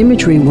access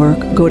Imagery Work,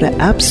 go to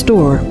App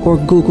Store or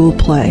Google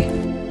Play.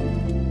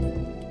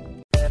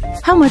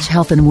 How much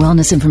health and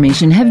wellness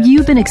information have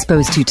you been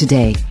exposed to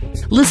today?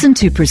 Listen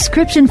to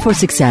Prescription for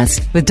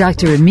Success with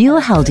Dr. Emil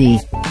Haldi.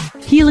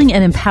 Healing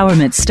and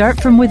empowerment start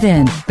from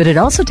within, but it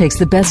also takes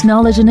the best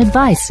knowledge and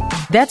advice.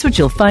 That's what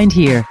you'll find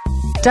here.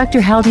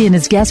 Dr. Haldy and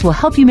his guests will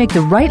help you make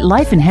the right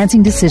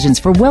life-enhancing decisions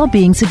for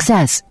well-being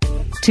success.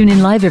 Tune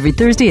in live every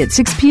Thursday at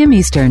 6 p.m.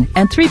 Eastern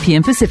and 3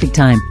 p.m. Pacific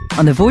Time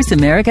on the Voice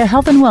America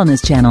Health and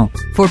Wellness Channel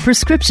for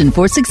Prescription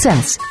for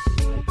Success.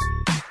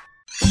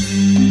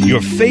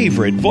 Your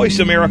favorite Voice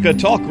America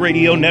Talk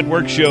Radio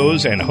Network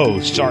shows and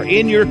hosts are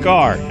in your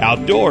car,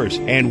 outdoors,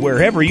 and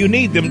wherever you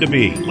need them to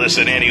be.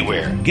 Listen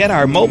anywhere. Get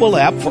our mobile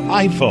app for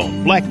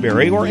iPhone,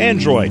 BlackBerry, or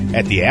Android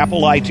at the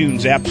Apple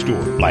iTunes App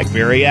Store,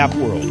 BlackBerry App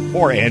World,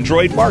 or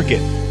Android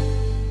Market.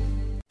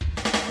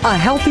 A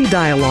healthy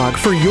dialogue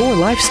for your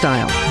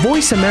lifestyle.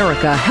 Voice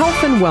America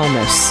Health and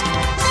Wellness.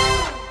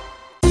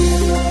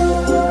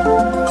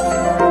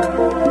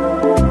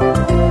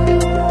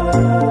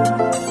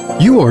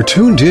 You are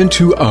tuned in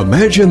to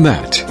Imagine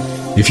That.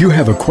 If you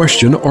have a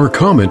question or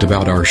comment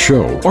about our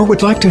show or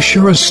would like to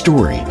share a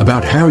story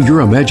about how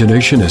your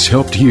imagination has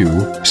helped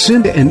you,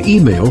 send an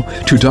email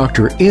to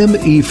Dr.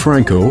 M.E.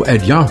 Franco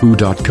at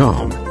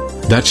yahoo.com.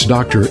 That's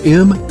Dr.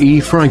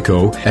 M.E.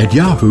 Franco at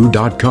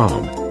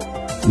yahoo.com.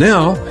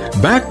 Now,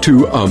 back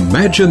to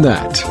Imagine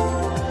That.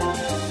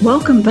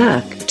 Welcome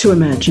back to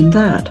Imagine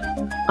That.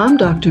 I'm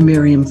Dr.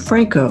 Miriam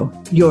Franco,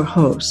 your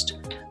host.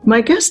 My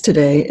guest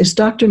today is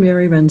Dr.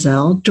 Mary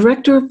Renzel,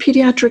 Director of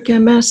Pediatric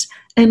MS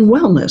and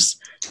Wellness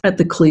at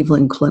the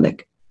Cleveland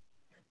Clinic.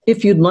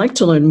 If you'd like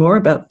to learn more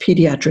about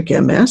pediatric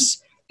MS,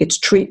 its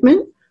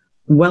treatment,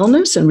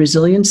 wellness, and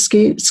resilience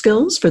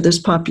skills for this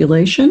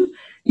population,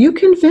 you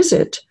can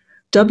visit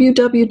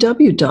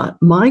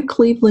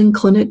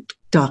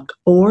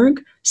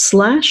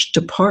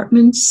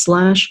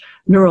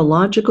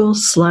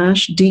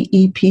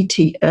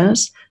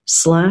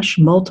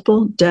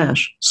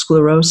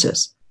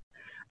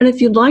And if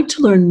you'd like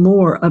to learn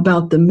more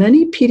about the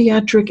many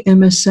pediatric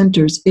MS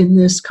centers in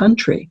this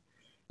country,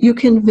 you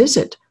can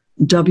visit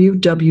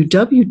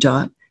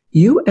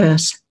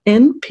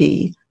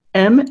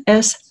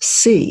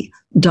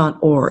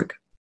www.usnpmsc.org.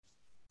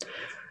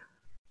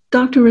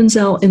 Dr.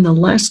 Renzel, in the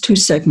last two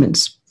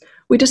segments,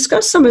 we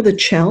discussed some of the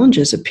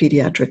challenges of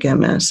pediatric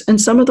MS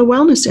and some of the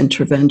wellness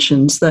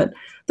interventions that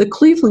the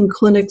Cleveland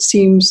Clinic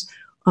seems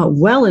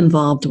well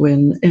involved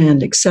in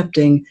and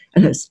accepting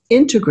and has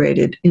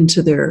integrated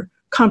into their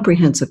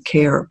comprehensive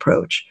care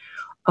approach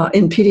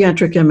in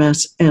pediatric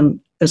MS and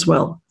as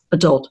well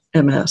adult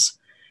MS.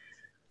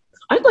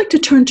 I'd like to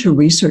turn to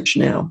research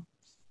now.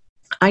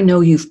 I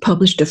know you've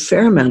published a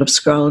fair amount of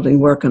scholarly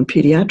work on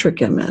pediatric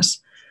MS.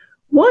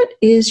 What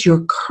is your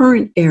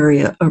current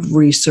area of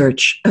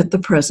research at the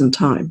present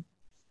time?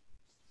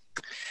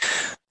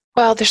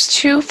 Well, there's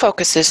two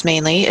focuses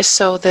mainly.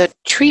 So the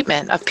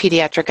treatment of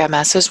pediatric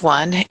MS is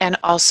one, and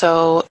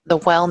also the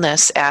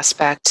wellness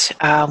aspect,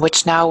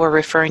 which now we're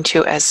referring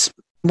to as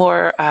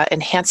more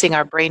enhancing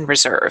our brain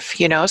reserve.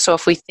 So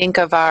if we think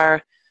of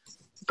our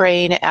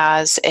brain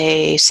as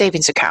a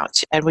savings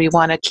account and we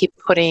want to keep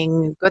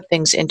putting good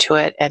things into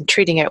it and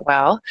treating it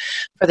well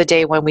for the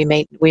day when we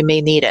may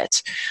need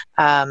it,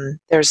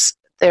 there's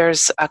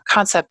a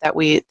concept that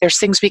there's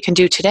things we can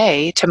do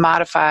today to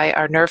modify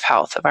our nerve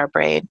health of our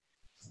brain.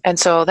 And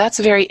so that's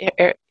a very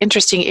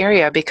interesting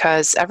area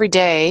because every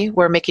day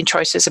we're making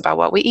choices about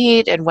what we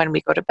eat and when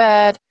we go to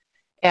bed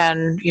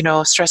and,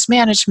 stress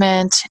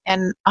management,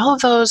 and all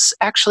of those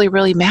actually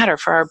really matter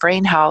for our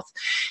brain health,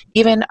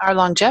 even our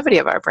longevity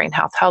of our brain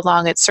health, how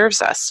long it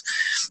serves us.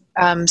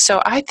 So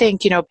I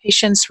think,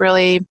 patients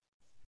really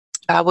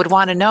would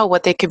want to know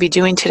what they could be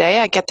doing today.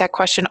 I get that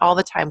question all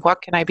the time.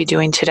 What can I be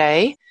doing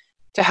today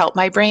to help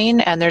my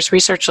brain? And there's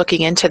research looking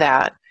into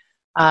that.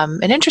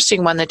 An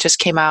interesting one that just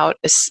came out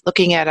is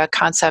looking at a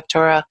concept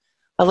or a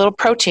little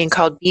protein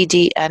called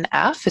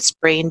BDNF. It's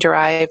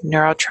brain-derived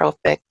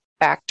neurotrophic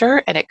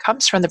factor, and it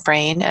comes from the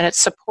brain, and it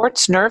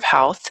supports nerve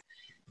health.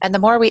 And the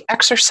more we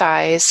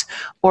exercise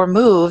or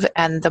move,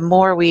 and the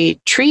more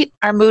we treat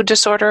our mood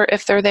disorder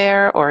if they're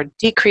there, or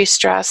decrease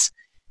stress,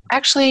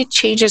 actually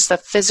changes the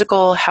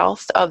physical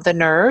health of the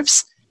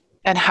nerves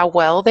and how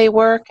well they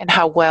work and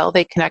how well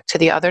they connect to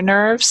the other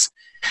nerves.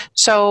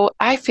 So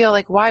I feel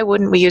like, why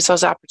wouldn't we use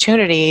those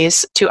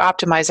opportunities to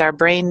optimize our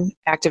brain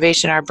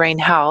activation, our brain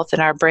health,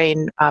 and our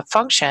brain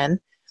function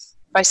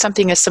by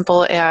something as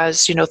simple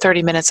as,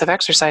 30 minutes of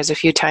exercise a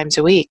few times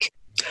a week?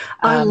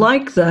 I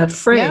like that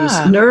phrase,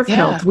 nerve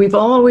health. We've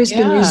always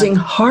been using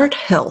heart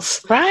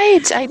health.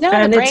 Right, I know.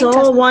 And it's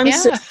all one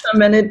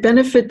system and it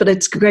benefits, but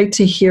it's great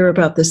to hear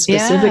about the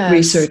specific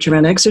research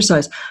around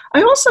exercise.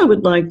 I also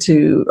would like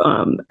to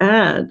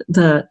add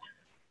that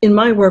in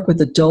my work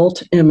with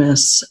adult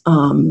MS,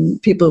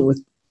 people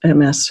with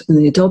MS in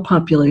the adult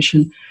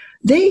population,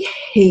 they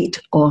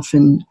hate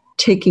often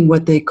taking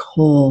what they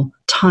call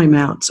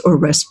timeouts or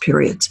rest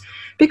periods,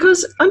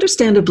 because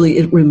understandably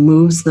it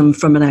removes them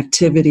from an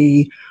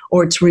activity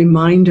or it's a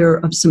reminder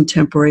of some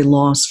temporary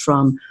loss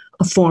from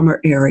a former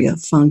area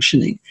of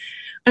functioning.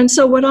 And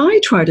so what I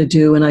try to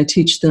do, and I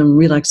teach them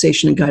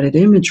relaxation and guided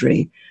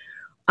imagery,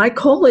 I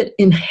call it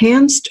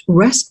enhanced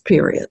rest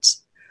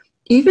periods.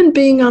 Even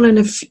being on an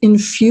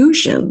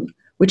infusion,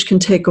 which can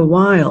take a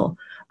while,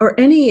 or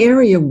any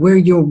area where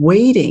you're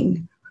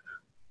waiting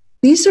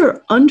these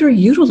are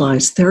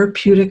underutilized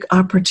therapeutic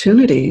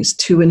opportunities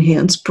to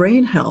enhance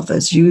brain health,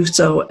 as you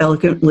so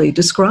elegantly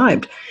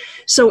described.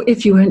 So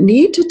if you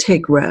need to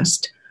take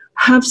rest,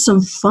 have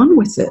some fun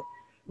with it.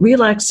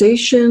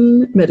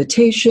 Relaxation,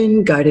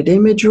 meditation, guided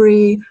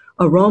imagery,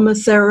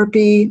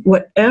 aromatherapy,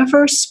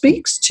 whatever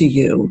speaks to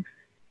you,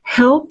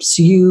 helps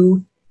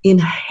you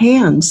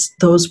enhance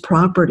those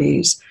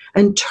properties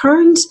and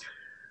turns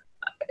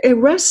a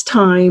rest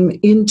time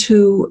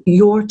into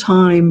your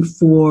time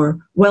for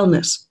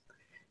wellness.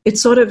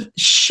 It's sort of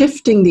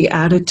shifting the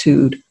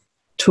attitude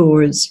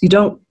towards, you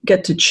don't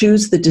get to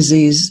choose the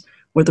disease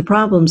or the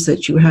problems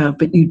that you have,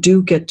 but you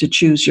do get to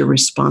choose your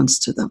response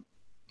to them.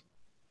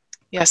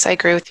 Yes, I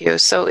agree with you.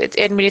 So,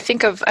 and when you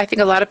think of, I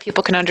think a lot of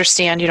people can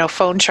understand,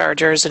 phone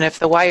chargers, and if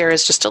the wire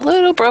is just a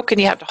little broken,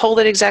 you have to hold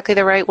it exactly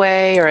the right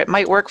way, or it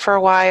might work for a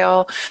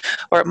while,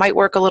 or it might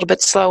work a little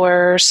bit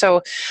slower.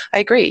 So I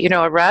agree,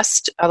 a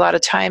rest, a lot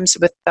of times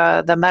with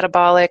the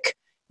metabolic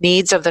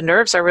needs of the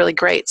nerves are really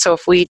great. So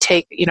if we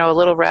take, a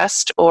little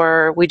rest,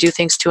 or we do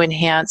things to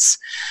enhance,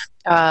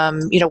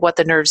 what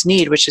the nerves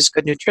need, which is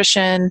good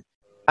nutrition,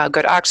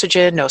 good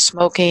oxygen, no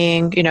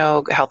smoking,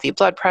 healthy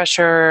blood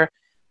pressure,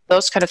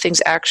 those kind of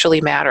things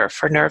actually matter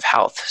for nerve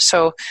health.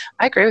 So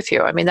I agree with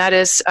you. I mean, that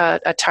is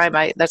a time,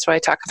 that's why I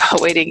talk about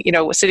waiting,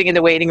 sitting in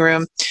the waiting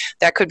room.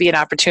 That could be an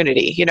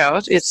opportunity.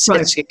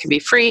 It can be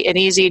free and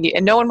easy,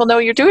 and no one will know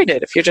you're doing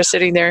it if you're just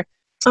sitting there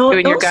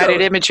doing your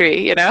guided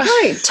imagery,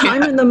 Right.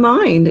 Time in the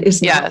mind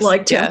is not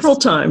like temporal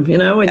time,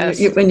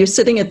 when you're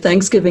sitting at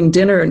Thanksgiving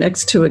dinner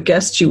next to a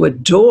guest you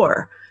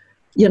adore.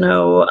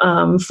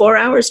 4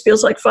 hours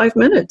feels like 5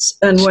 minutes.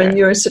 And when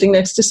you're sitting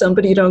next to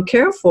somebody you don't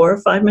care for,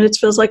 5 minutes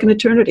feels like an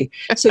eternity.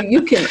 So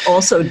you can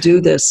also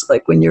do this,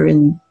 like when you're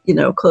in,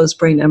 closed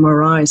brain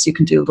MRIs, you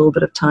can do a little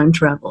bit of time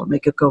travel and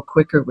make it go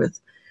quicker with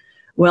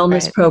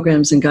wellness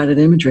programs and guided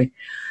imagery.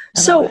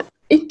 So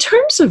in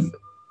terms of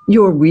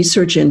your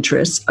research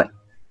interests,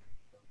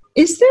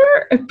 is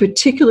there a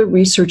particular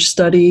research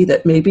study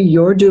that maybe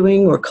you're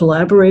doing or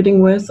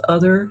collaborating with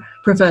other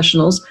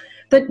professionals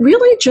that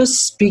really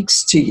just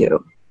speaks to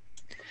you?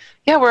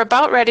 Yeah, we're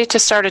about ready to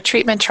start a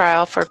treatment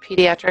trial for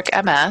pediatric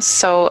MS.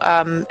 So,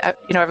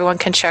 everyone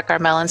can check our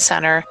Mellon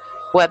Center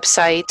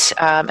website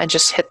and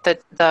just hit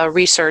the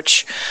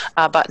research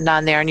button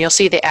on there, and you'll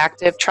see the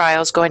active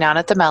trials going on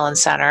at the Mellon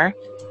Center.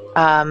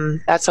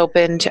 That's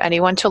open to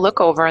anyone to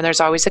look over, and there's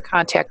always a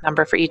contact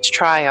number for each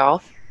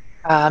trial.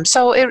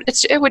 So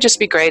it would just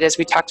be great, as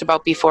we talked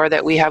about before,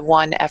 that we have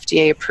one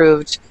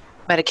FDA-approved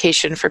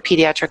medication for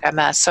pediatric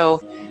MS.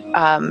 So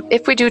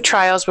if we do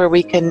trials where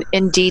we can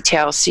in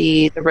detail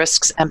see the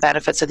risks and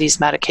benefits of these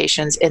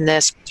medications in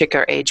this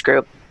particular age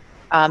group,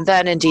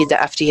 then indeed the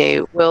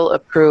FDA will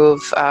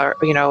approve,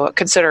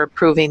 consider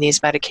approving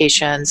these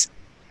medications.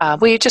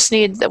 We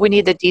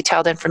need the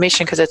detailed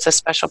information because it's a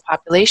special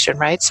population,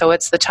 right? So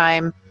it's the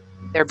time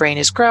their brain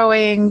is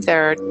growing,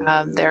 they're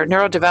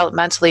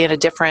neurodevelopmentally in a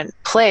different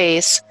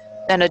place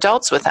than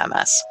adults with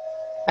MS.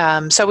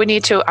 So we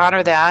need to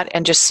honor that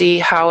and just see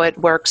how it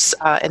works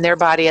in their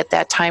body at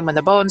that time when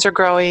the bones are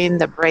growing,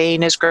 the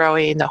brain is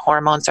growing, the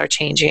hormones are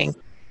changing.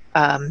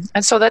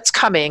 And so that's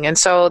coming. And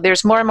so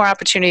there's more and more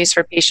opportunities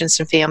for patients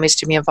and families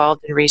to be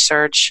involved in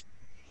research.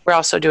 We're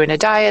also doing a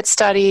diet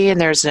study, and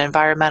there's an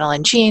environmental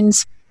and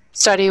genes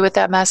study with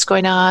MS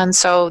going on.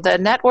 So the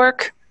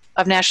network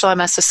of National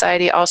MS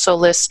Society also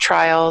lists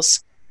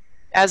trials,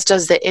 as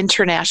does the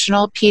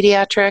International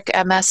Pediatric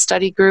MS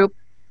Study Group.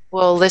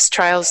 Will list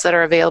trials that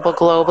are available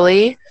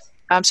globally.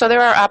 So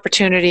there are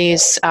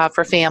opportunities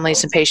for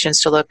families and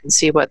patients to look and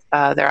see what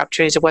their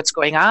opportunities of what's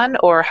going on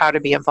or how to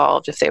be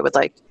involved if they would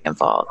like to be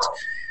involved.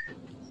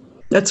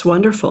 That's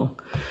wonderful.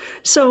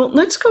 So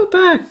let's go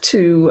back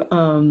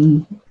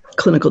to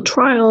clinical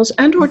trials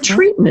and or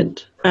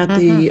treatment at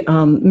the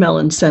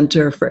Mellon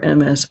Center for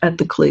MS at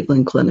the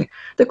Cleveland Clinic.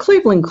 The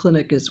Cleveland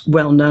Clinic is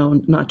well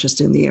known, not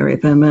just in the area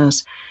of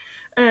MS,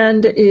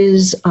 and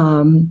is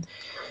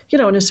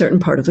in a certain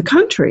part of the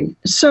country.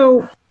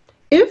 So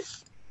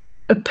if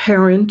a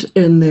parent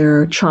and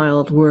their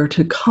child were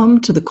to come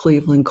to the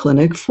Cleveland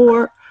Clinic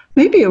for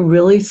maybe a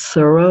really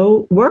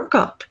thorough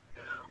workup,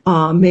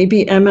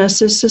 maybe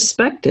MS is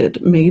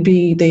suspected,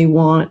 maybe they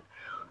want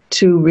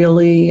to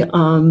really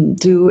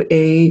do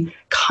a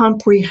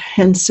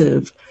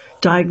comprehensive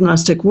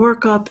diagnostic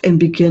workup and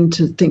begin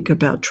to think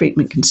about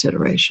treatment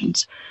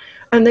considerations,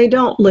 and they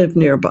don't live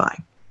nearby.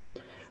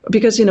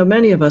 Because,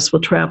 many of us will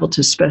travel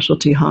to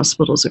specialty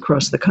hospitals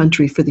across the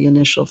country for the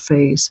initial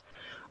phase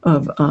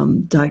of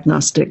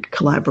diagnostic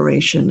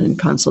collaboration and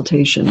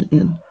consultation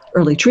in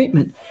early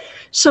treatment.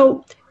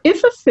 So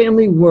if a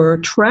family were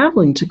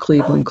traveling to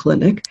Cleveland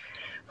Clinic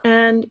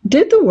and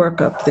did the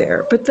workup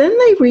there, but then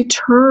they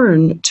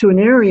return to an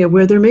area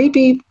where there may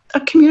be a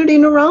community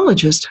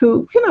neurologist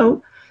who,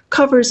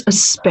 covers a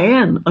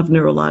span of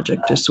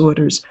neurologic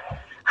disorders,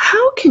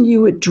 how can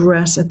you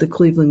address at the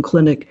Cleveland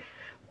Clinic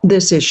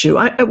this issue?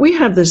 We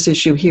have this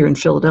issue here in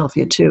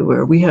Philadelphia, too,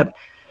 where we have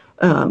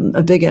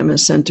a big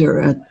MS center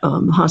at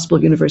Hospital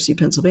of University of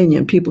Pennsylvania,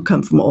 and people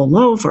come from all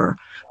over,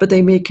 but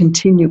they may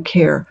continue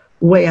care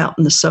way out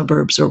in the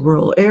suburbs or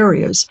rural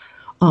areas,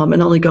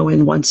 and only go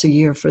in once a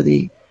year for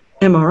the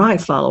MRI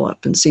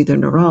follow-up and see their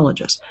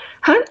neurologist.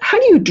 How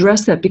do you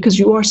address that? Because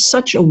you are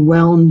such a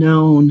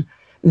well-known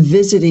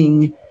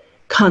visiting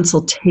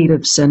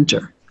consultative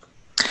center.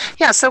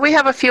 Yeah, so we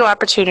have a few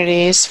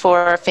opportunities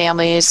for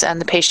families and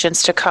the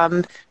patients to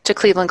come to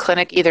Cleveland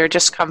Clinic, either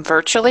just come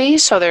virtually,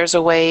 so there's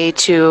a way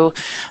to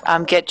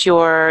get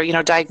your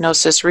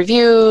diagnosis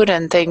reviewed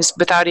and things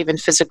without even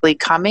physically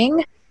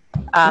coming.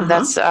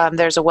 There's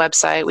a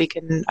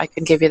website I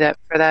can give you that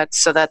for that,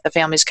 so that the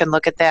families can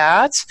look at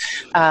that.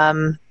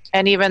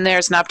 And even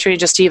there's an opportunity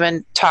just to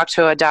even talk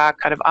to a doc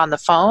kind of on the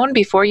phone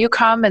before you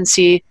come and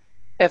see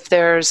if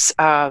there's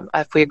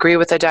if we agree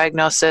with the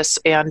diagnosis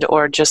and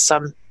or just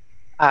some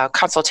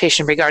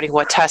consultation regarding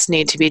what tests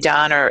need to be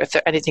done or if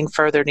there anything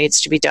further needs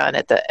to be done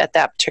at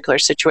that particular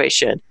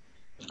situation.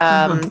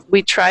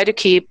 We try to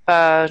keep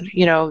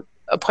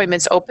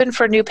appointments open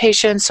for new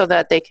patients so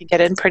that they can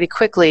get in pretty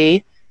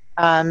quickly,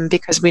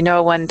 because we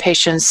know when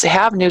patients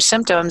have new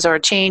symptoms or a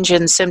change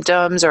in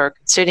symptoms or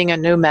considering a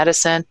new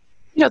medicine,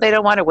 they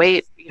don't want to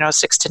wait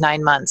 6 to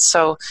 9 months.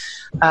 So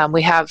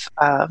we have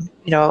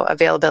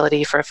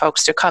availability for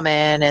folks to come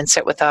in and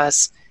sit with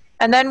us.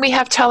 And then we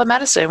have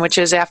telemedicine, which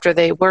is after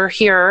they were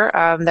here,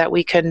 that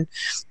we can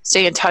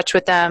stay in touch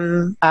with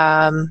them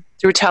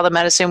through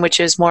telemedicine,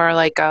 which is more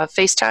like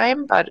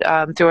FaceTime, but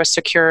through a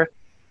secure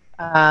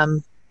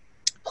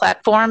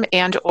platform,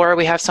 and or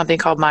we have something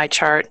called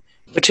MyChart,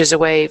 which is a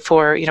way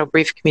for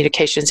brief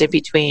communications in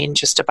between,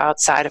 just about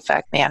side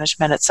effect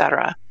management, et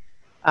cetera.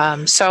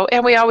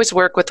 And we always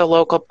work with the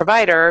local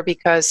provider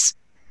because,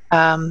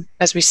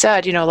 as we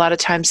said, a lot of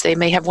times they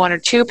may have 1 or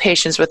 2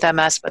 patients with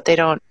MS, but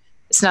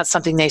it's not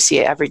something they see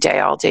every day,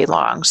 all day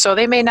long. So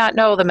they may not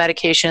know the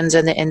medications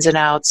and the ins and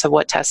outs of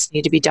what tests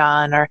need to be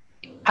done or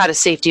how to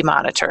safety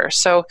monitor.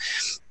 So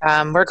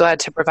we're glad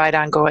to provide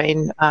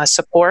ongoing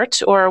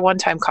support or a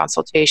one-time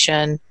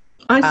consultation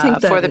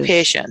for the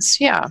patients.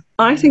 Yeah.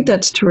 I think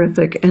that's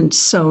terrific and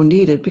so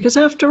needed because,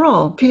 after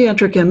all,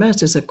 pediatric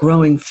MS is a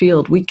growing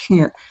field. We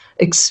can't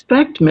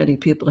expect many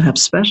people to have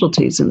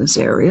specialties in this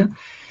area.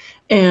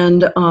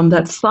 And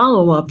that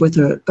follow-up with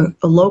a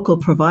local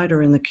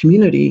provider in the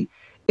community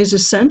is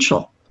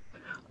essential.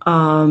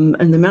 And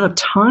the amount of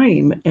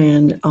time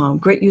and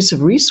great use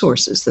of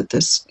resources that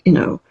this,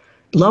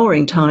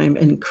 lowering time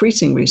and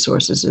increasing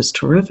resources is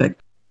terrific.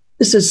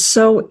 This is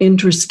so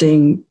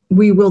interesting.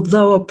 We will,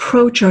 though,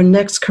 approach our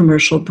next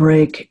commercial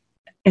break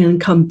and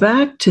come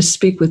back to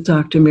speak with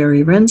Dr.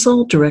 Mary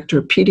Renzel, Director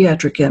of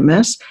Pediatric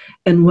MS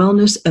and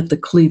Wellness at the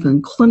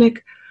Cleveland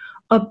Clinic,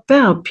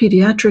 about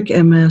pediatric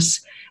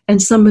MS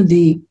and some of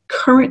the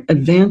current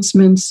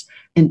advancements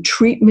and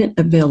treatment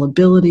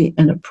availability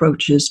and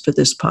approaches for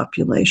this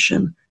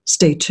population.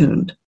 Stay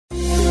tuned.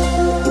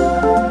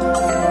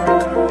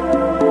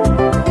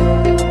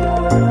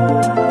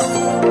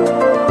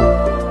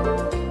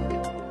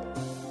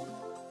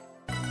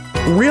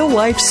 Real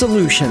Life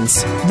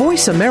Solutions.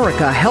 Voice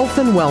America Health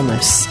and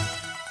Wellness.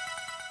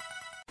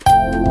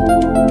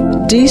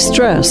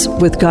 De-stress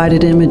with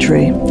guided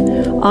imagery.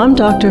 I'm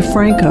Dr.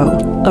 Franco,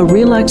 a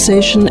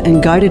relaxation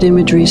and guided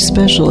imagery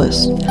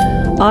specialist.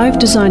 I've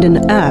designed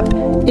an app,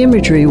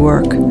 Imagery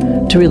Work,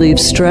 to relieve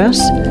stress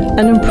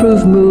and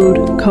improve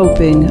mood,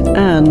 coping,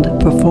 and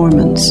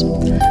performance.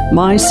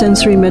 My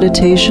sensory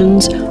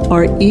meditations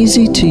are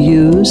easy to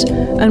use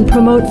and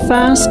promote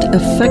fast,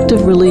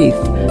 effective relief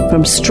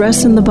from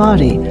stress in the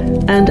body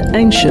and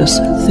anxious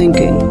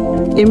thinking.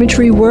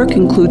 Imagery Work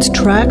includes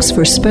tracks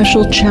for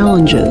special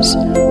challenges,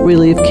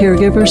 relieve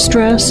caregiver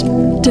stress,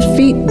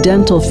 defeat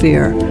dental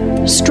fear,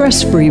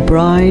 stress-free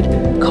bride,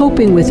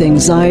 coping with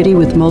anxiety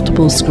with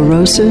multiple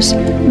sclerosis,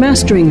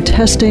 mastering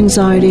test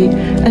anxiety,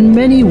 and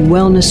many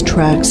wellness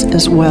tracks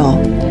as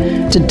well.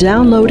 To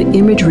download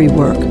Imagery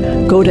Work,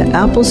 go to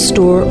Apple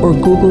Store or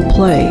Google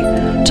Play.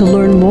 To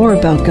learn more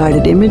about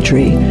guided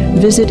imagery,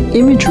 visit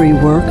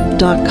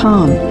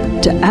imagerywork.com.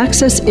 To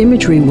access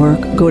Imagery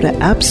Work, go to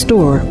App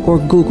Store or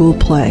Google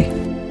Play.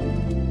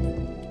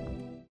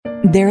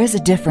 There is a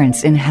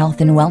difference in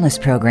health and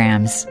wellness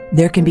programs.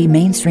 There can be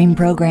mainstream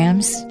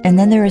programs, and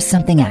then there is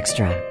something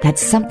extra. That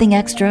something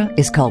extra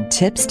is called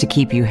Tips to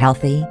Keep You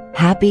Healthy,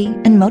 Happy,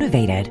 and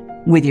Motivated,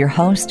 with your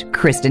host,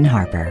 Kristen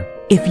Harper.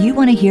 If you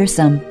want to hear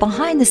some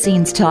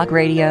behind-the-scenes talk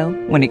radio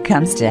when it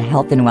comes to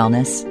health and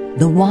wellness,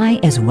 the why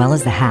as well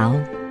as the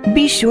how,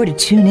 be sure to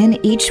tune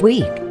in each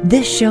week.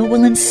 This show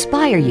will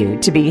inspire you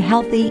to be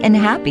healthy and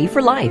happy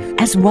for life,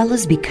 as well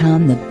as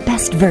become the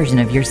best version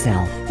of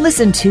yourself.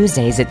 Listen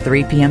Tuesdays at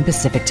 3 p.m.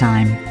 Pacific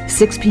Time,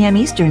 6 p.m.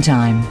 Eastern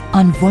Time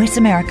on Voice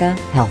America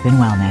Health and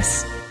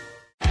Wellness.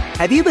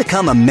 Have you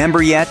become a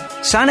member yet?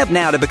 Sign up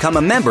now to become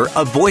a member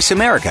of Voice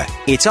America.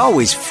 It's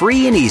always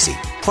free and easy.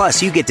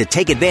 Plus, you get to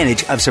take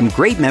advantage of some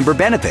great member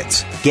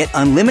benefits. Get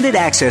unlimited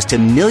access to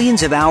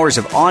millions of hours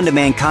of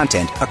on-demand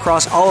content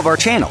across all of our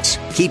channels.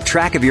 Keep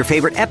track of your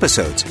favorite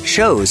episodes,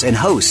 shows, and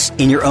hosts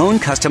in your own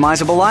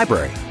customizable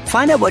library.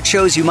 Find out what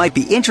shows you might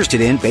be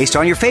interested in based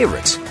on your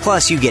favorites.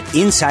 Plus, you get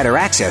insider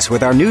access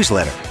with our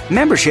newsletter.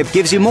 Membership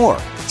gives you more.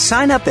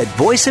 Sign up at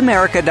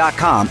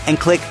voiceamerica.com and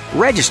click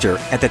register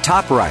at the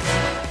top right.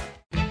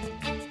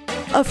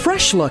 A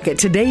fresh look at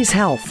today's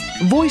health.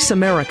 Voice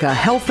America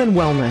Health and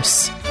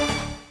Wellness.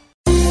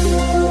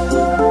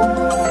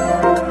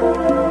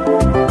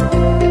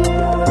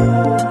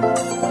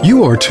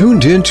 You are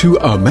tuned in to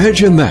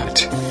Imagine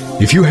That.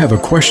 If you have a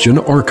question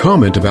or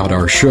comment about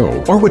our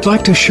show or would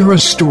like to share a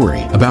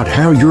story about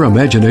how your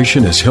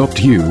imagination has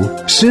helped you,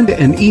 send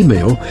an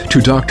email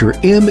to Dr.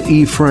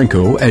 M.E.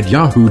 Franco at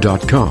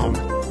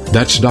yahoo.com.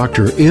 That's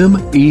Dr.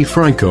 M.E.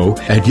 Franco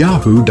at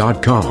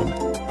yahoo.com.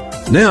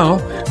 Now,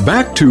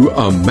 back to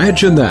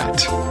Imagine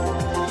That.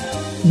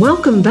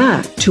 Welcome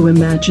back to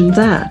Imagine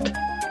That.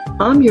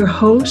 I'm your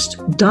host,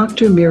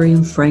 Dr.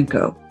 Miriam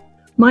Franco.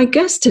 My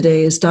guest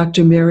today is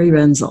Dr. Mary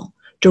Renzel,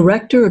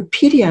 Director of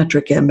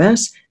Pediatric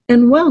MS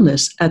and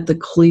Wellness at the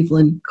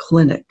Cleveland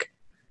Clinic.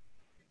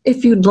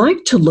 If you'd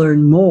like to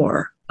learn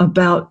more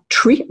about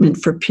treatment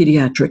for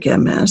pediatric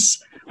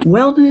MS,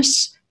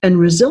 wellness, and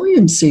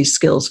resiliency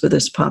skills for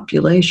this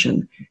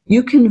population,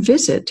 you can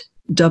visit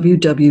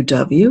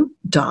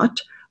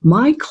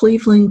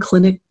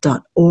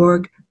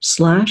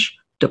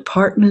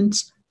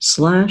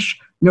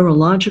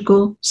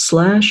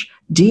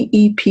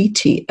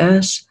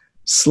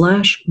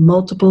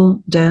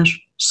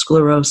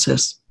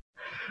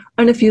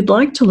And if you'd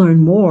like to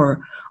learn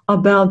more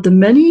about the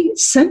many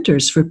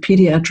centers for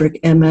pediatric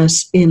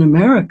MS in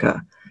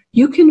America,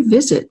 you can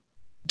visit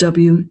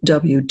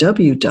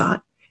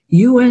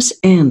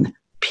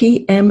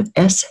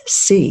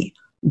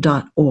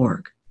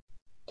www.usnpmsc.org.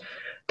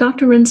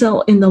 Dr.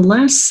 Renzel, in the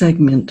last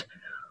segment,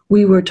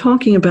 we were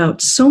talking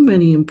about so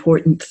many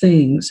important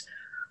things.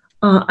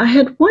 I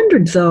had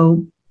wondered,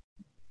 though,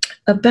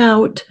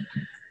 about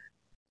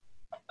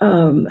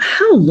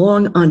how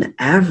long on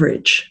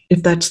average,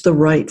 if that's the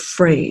right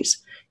phrase,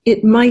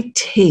 it might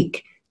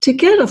take to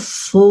get a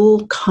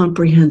full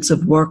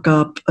comprehensive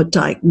workup, a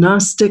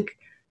diagnostic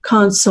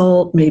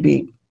consult,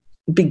 maybe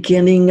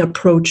beginning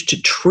approach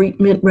to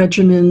treatment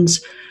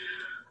regimens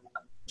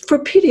for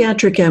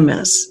pediatric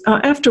MS.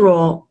 After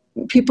all,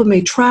 people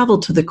may travel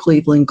to the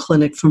Cleveland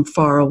Clinic from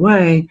far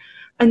away,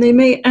 and they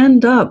may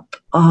end up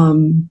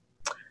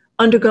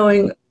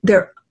undergoing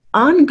their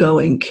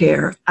ongoing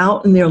care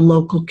out in their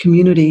local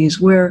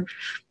communities where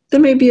there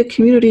may be a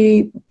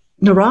community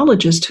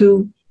neurologist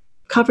who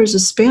covers a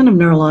span of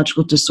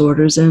neurological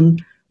disorders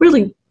and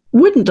really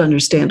wouldn't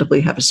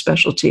understandably have a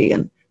specialty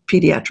in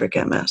pediatric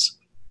MS.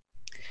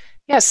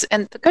 Yes,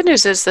 and the good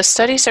news is the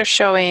studies are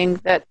showing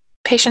that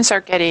patients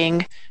are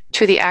getting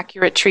to the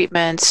accurate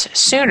treatments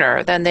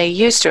sooner than they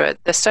used to.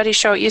 The studies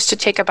show it used to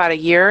take about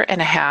 1.5 years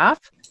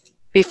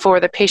before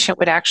the patient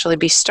would actually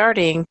be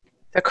starting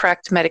the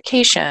correct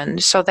medication.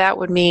 So that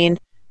would mean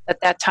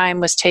that time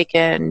was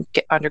taken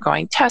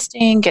undergoing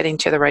testing, getting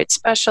to the right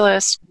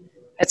specialist,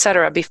 et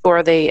cetera,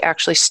 before they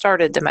actually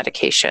started the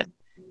medication.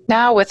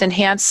 Now, with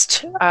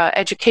enhanced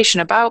education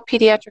about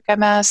pediatric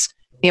MS,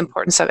 the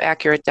importance of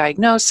accurate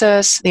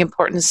diagnosis, the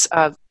importance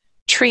of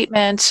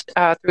treatment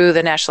through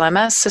the National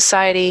MS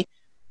Society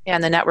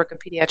and the network of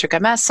pediatric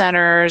MS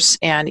centers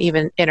and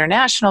even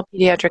International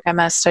Pediatric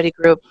MS Study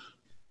Group,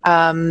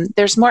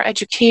 there's more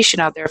education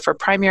out there for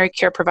primary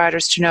care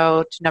providers to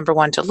know, number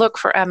one, to look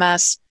for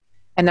MS,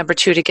 and number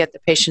two, to get the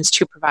patients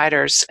to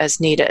providers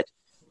as needed.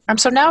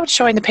 So now it's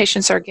showing the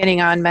patients are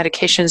getting on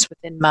medications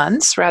within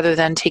months rather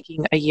than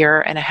taking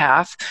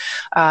 1.5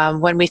 years.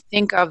 When we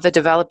think of the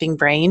developing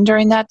brain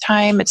during that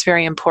time, it's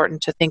very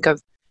important to think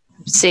of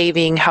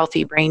saving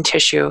healthy brain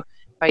tissue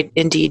by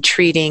indeed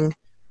treating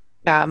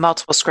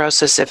multiple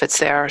sclerosis if it's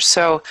there.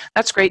 So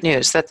that's great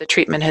news that the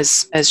treatment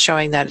is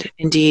showing that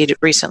indeed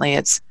recently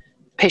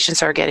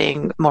patients are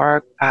getting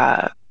more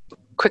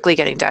quickly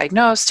getting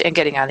diagnosed and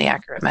getting on the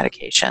accurate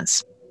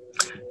medications.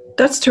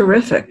 That's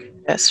terrific.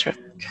 That's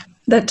terrific.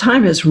 That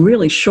time has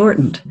really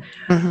shortened.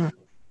 Mm-hmm.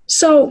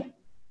 So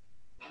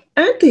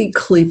at the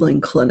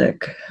Cleveland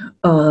Clinic,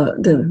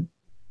 the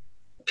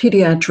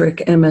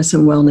Pediatric MS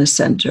and Wellness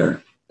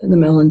Center, the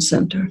Mellon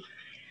Center,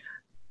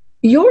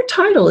 your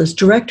title is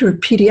Director of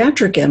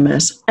Pediatric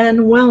MS and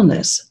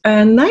Wellness,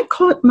 and that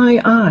caught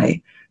my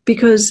eye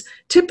because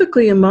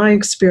typically in my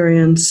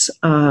experience,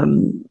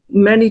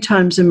 many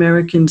times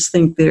Americans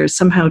think they're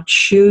somehow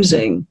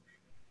choosing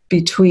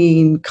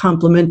between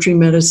complementary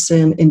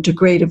medicine,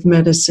 integrative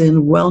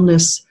medicine,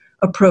 wellness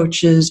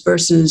approaches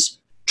versus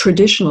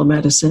traditional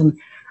medicine,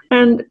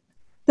 and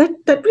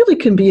that really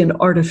can be an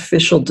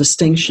artificial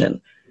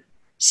distinction.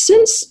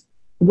 Since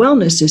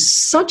wellness is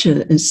such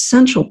an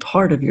essential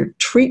part of your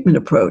treatment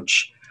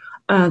approach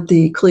at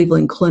the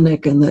Cleveland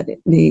Clinic and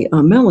the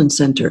Mellon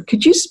Center,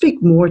 could you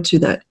speak more to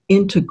that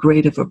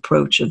integrative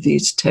approach of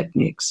these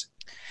techniques?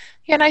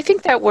 Yeah, and I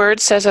think that word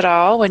says it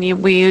all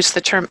when we use the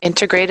term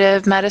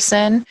integrative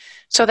medicine.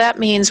 So that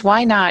means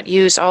why not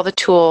use all the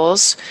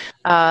tools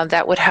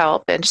that would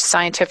help and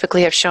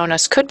scientifically have shown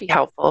us could be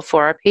helpful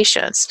for our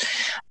patients.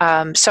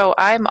 So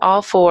I'm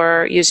all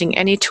for using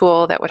any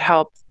tool that would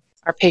help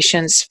our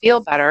patients feel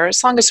better,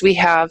 as long as we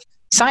have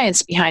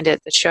science behind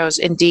it that shows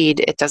indeed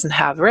it doesn't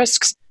have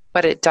risks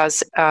but it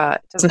doesn't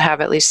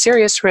have at least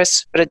serious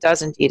risks, but it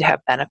does indeed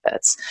have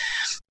benefits.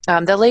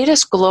 The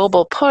latest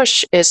global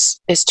push is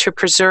to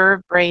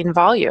preserve brain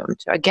volume,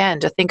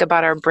 to think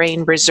about our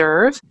brain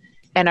reserve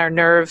and our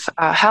nerve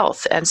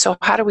health. And so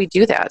how do we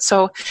do that?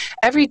 So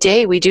every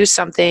day we do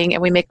something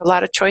and we make a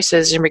lot of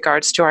choices in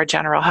regards to our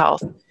general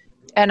health.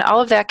 And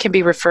all of that can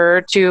be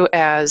referred to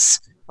as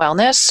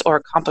wellness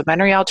or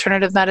complementary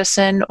alternative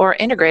medicine or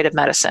integrative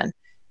medicine.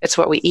 It's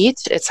what we eat,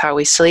 it's how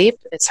we sleep,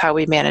 it's how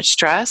we manage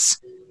stress.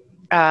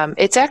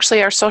 It's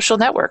actually our social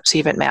networks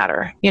even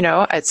matter.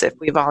 It's if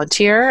we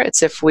volunteer,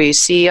 it's if we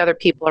see other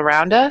people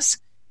around us.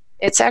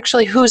 It's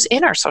actually who's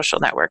in our social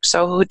network.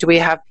 So do we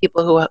have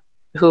people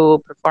who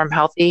perform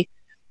healthy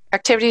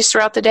activities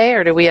throughout the day,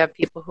 or do we have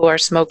people who are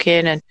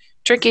smoking and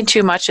drinking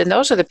too much? And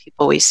those are the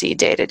people we see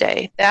day to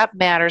day. That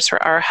matters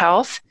for our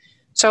health.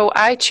 So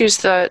I choose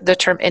the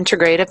term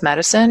integrative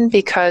medicine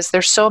because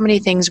there's so many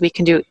things we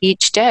can do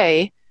each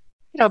day,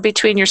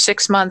 between your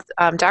 6-month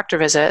doctor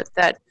visit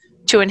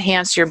to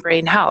enhance your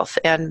brain health.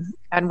 And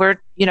we're,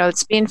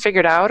 it's being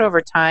figured out over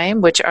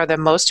time, which are the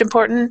most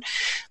important,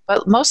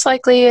 but most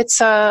likely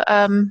it's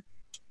a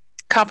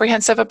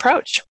comprehensive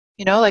approach,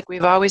 like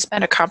we've always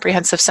been a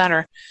comprehensive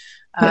center.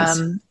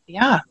 Yes.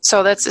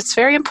 So it's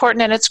very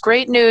important, and it's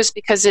great news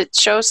because it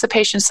shows the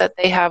patients that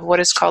they have what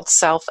is called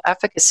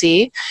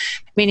self-efficacy,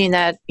 meaning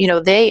that,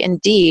 they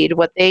indeed,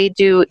 what they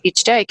do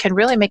each day can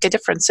really make a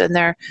difference in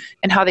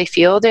how they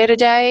feel day to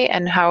day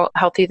and how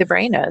healthy the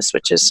brain is,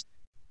 which is,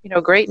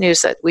 great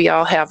news that we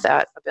all have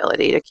that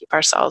ability to keep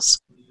ourselves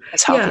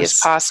as healthy as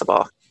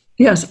possible.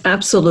 Yes,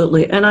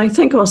 absolutely. And I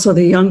think also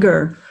the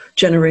younger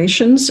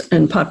generations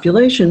and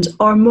populations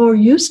are more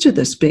used to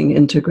this being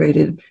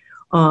integrated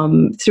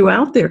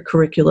throughout their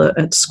curricula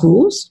at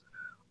schools,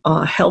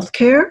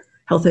 healthcare,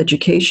 health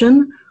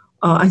education.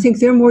 I think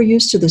they're more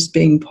used to this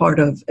being part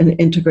of an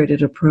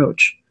integrated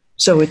approach.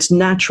 So it's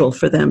natural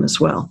for them as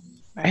well.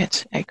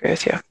 Right. I agree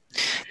with you.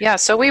 Yeah.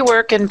 So we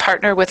work and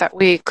partner with,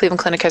 Cleveland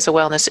Clinic has a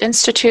wellness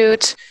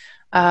institute,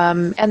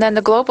 and then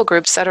the global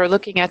groups that are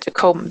looking at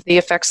the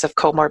effects of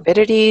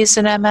comorbidities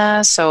in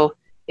MS. So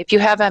if you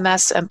have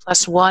MS and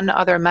plus one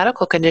other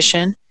medical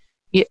condition,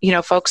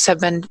 folks have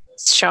been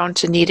shown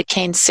to need a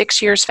cane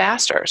 6 years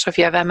faster. So if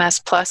you have MS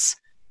plus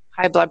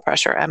high blood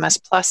pressure, MS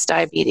plus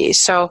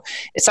diabetes. So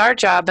it's our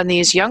job in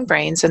these young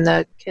brains and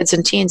the kids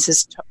and teens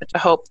is to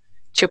hope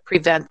to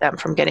prevent them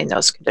from getting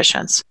those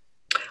conditions.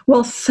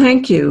 Well,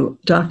 thank you,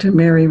 Dr.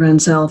 Mary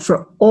Renzel,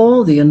 for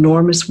all the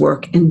enormous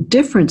work and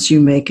difference you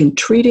make in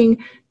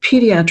treating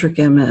pediatric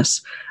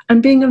MS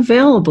and being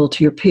available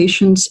to your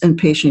patients and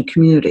patient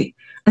community.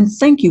 And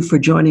thank you for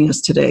joining us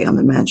today on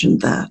Imagine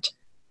That.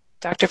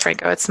 Dr.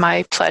 Franco, it's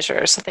my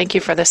pleasure. So thank you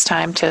for this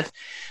time to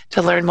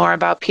learn more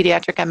about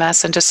pediatric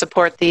MS and to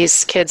support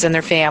these kids and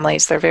their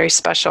families. They're very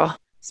special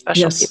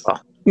people.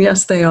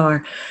 Yes, they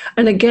are.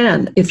 And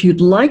again, if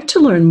you'd like to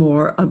learn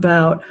more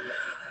about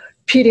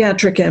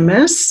pediatric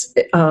MS,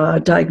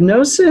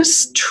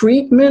 diagnosis,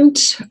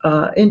 treatment,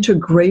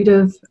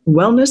 integrative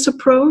wellness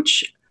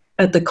approach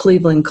at the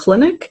Cleveland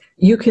Clinic,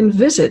 you can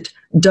visit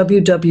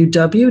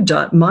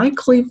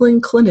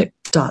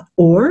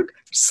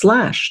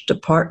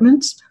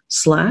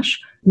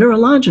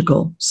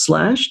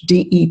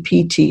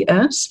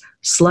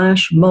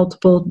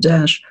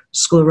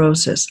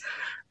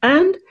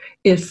And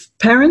if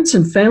parents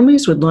and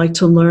families would like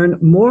to learn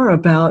more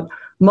about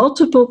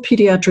multiple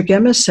pediatric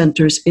MS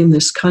centers in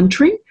this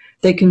country,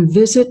 they can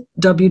visit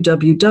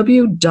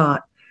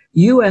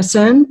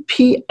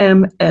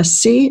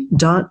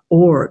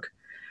www.usnpmsc.org.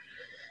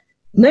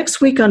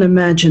 Next week on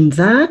Imagine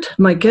That,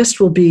 my guest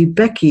will be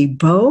Becky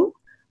Bowe,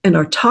 and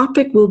our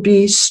topic will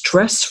be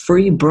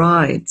stress-free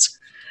brides.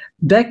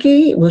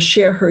 Becky will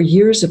share her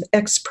years of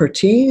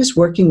expertise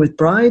working with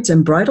brides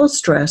and bridal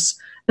stress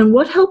and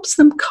what helps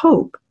them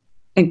cope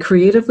and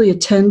creatively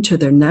attend to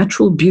their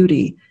natural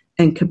beauty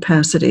and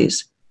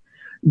capacities.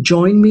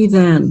 Join me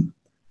then.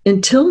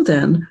 Until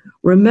then,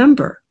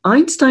 remember,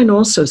 Einstein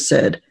also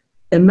said,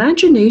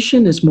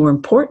 imagination is more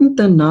important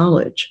than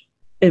knowledge.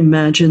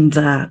 Imagine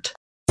that.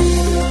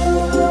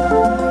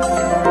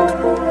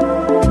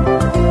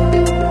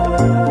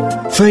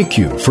 Thank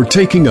you for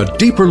taking a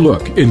deeper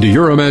look into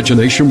your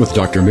imagination with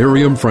Dr.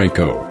 Miriam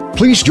Franco.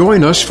 Please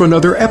join us for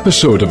another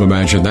episode of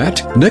Imagine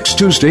That next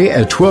Tuesday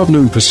at 12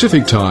 noon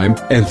Pacific Time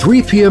and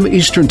 3 p.m.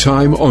 Eastern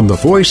Time on the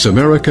Voice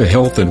America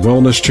Health and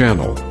Wellness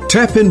Channel.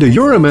 Tap into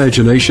your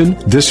imagination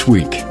this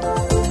week.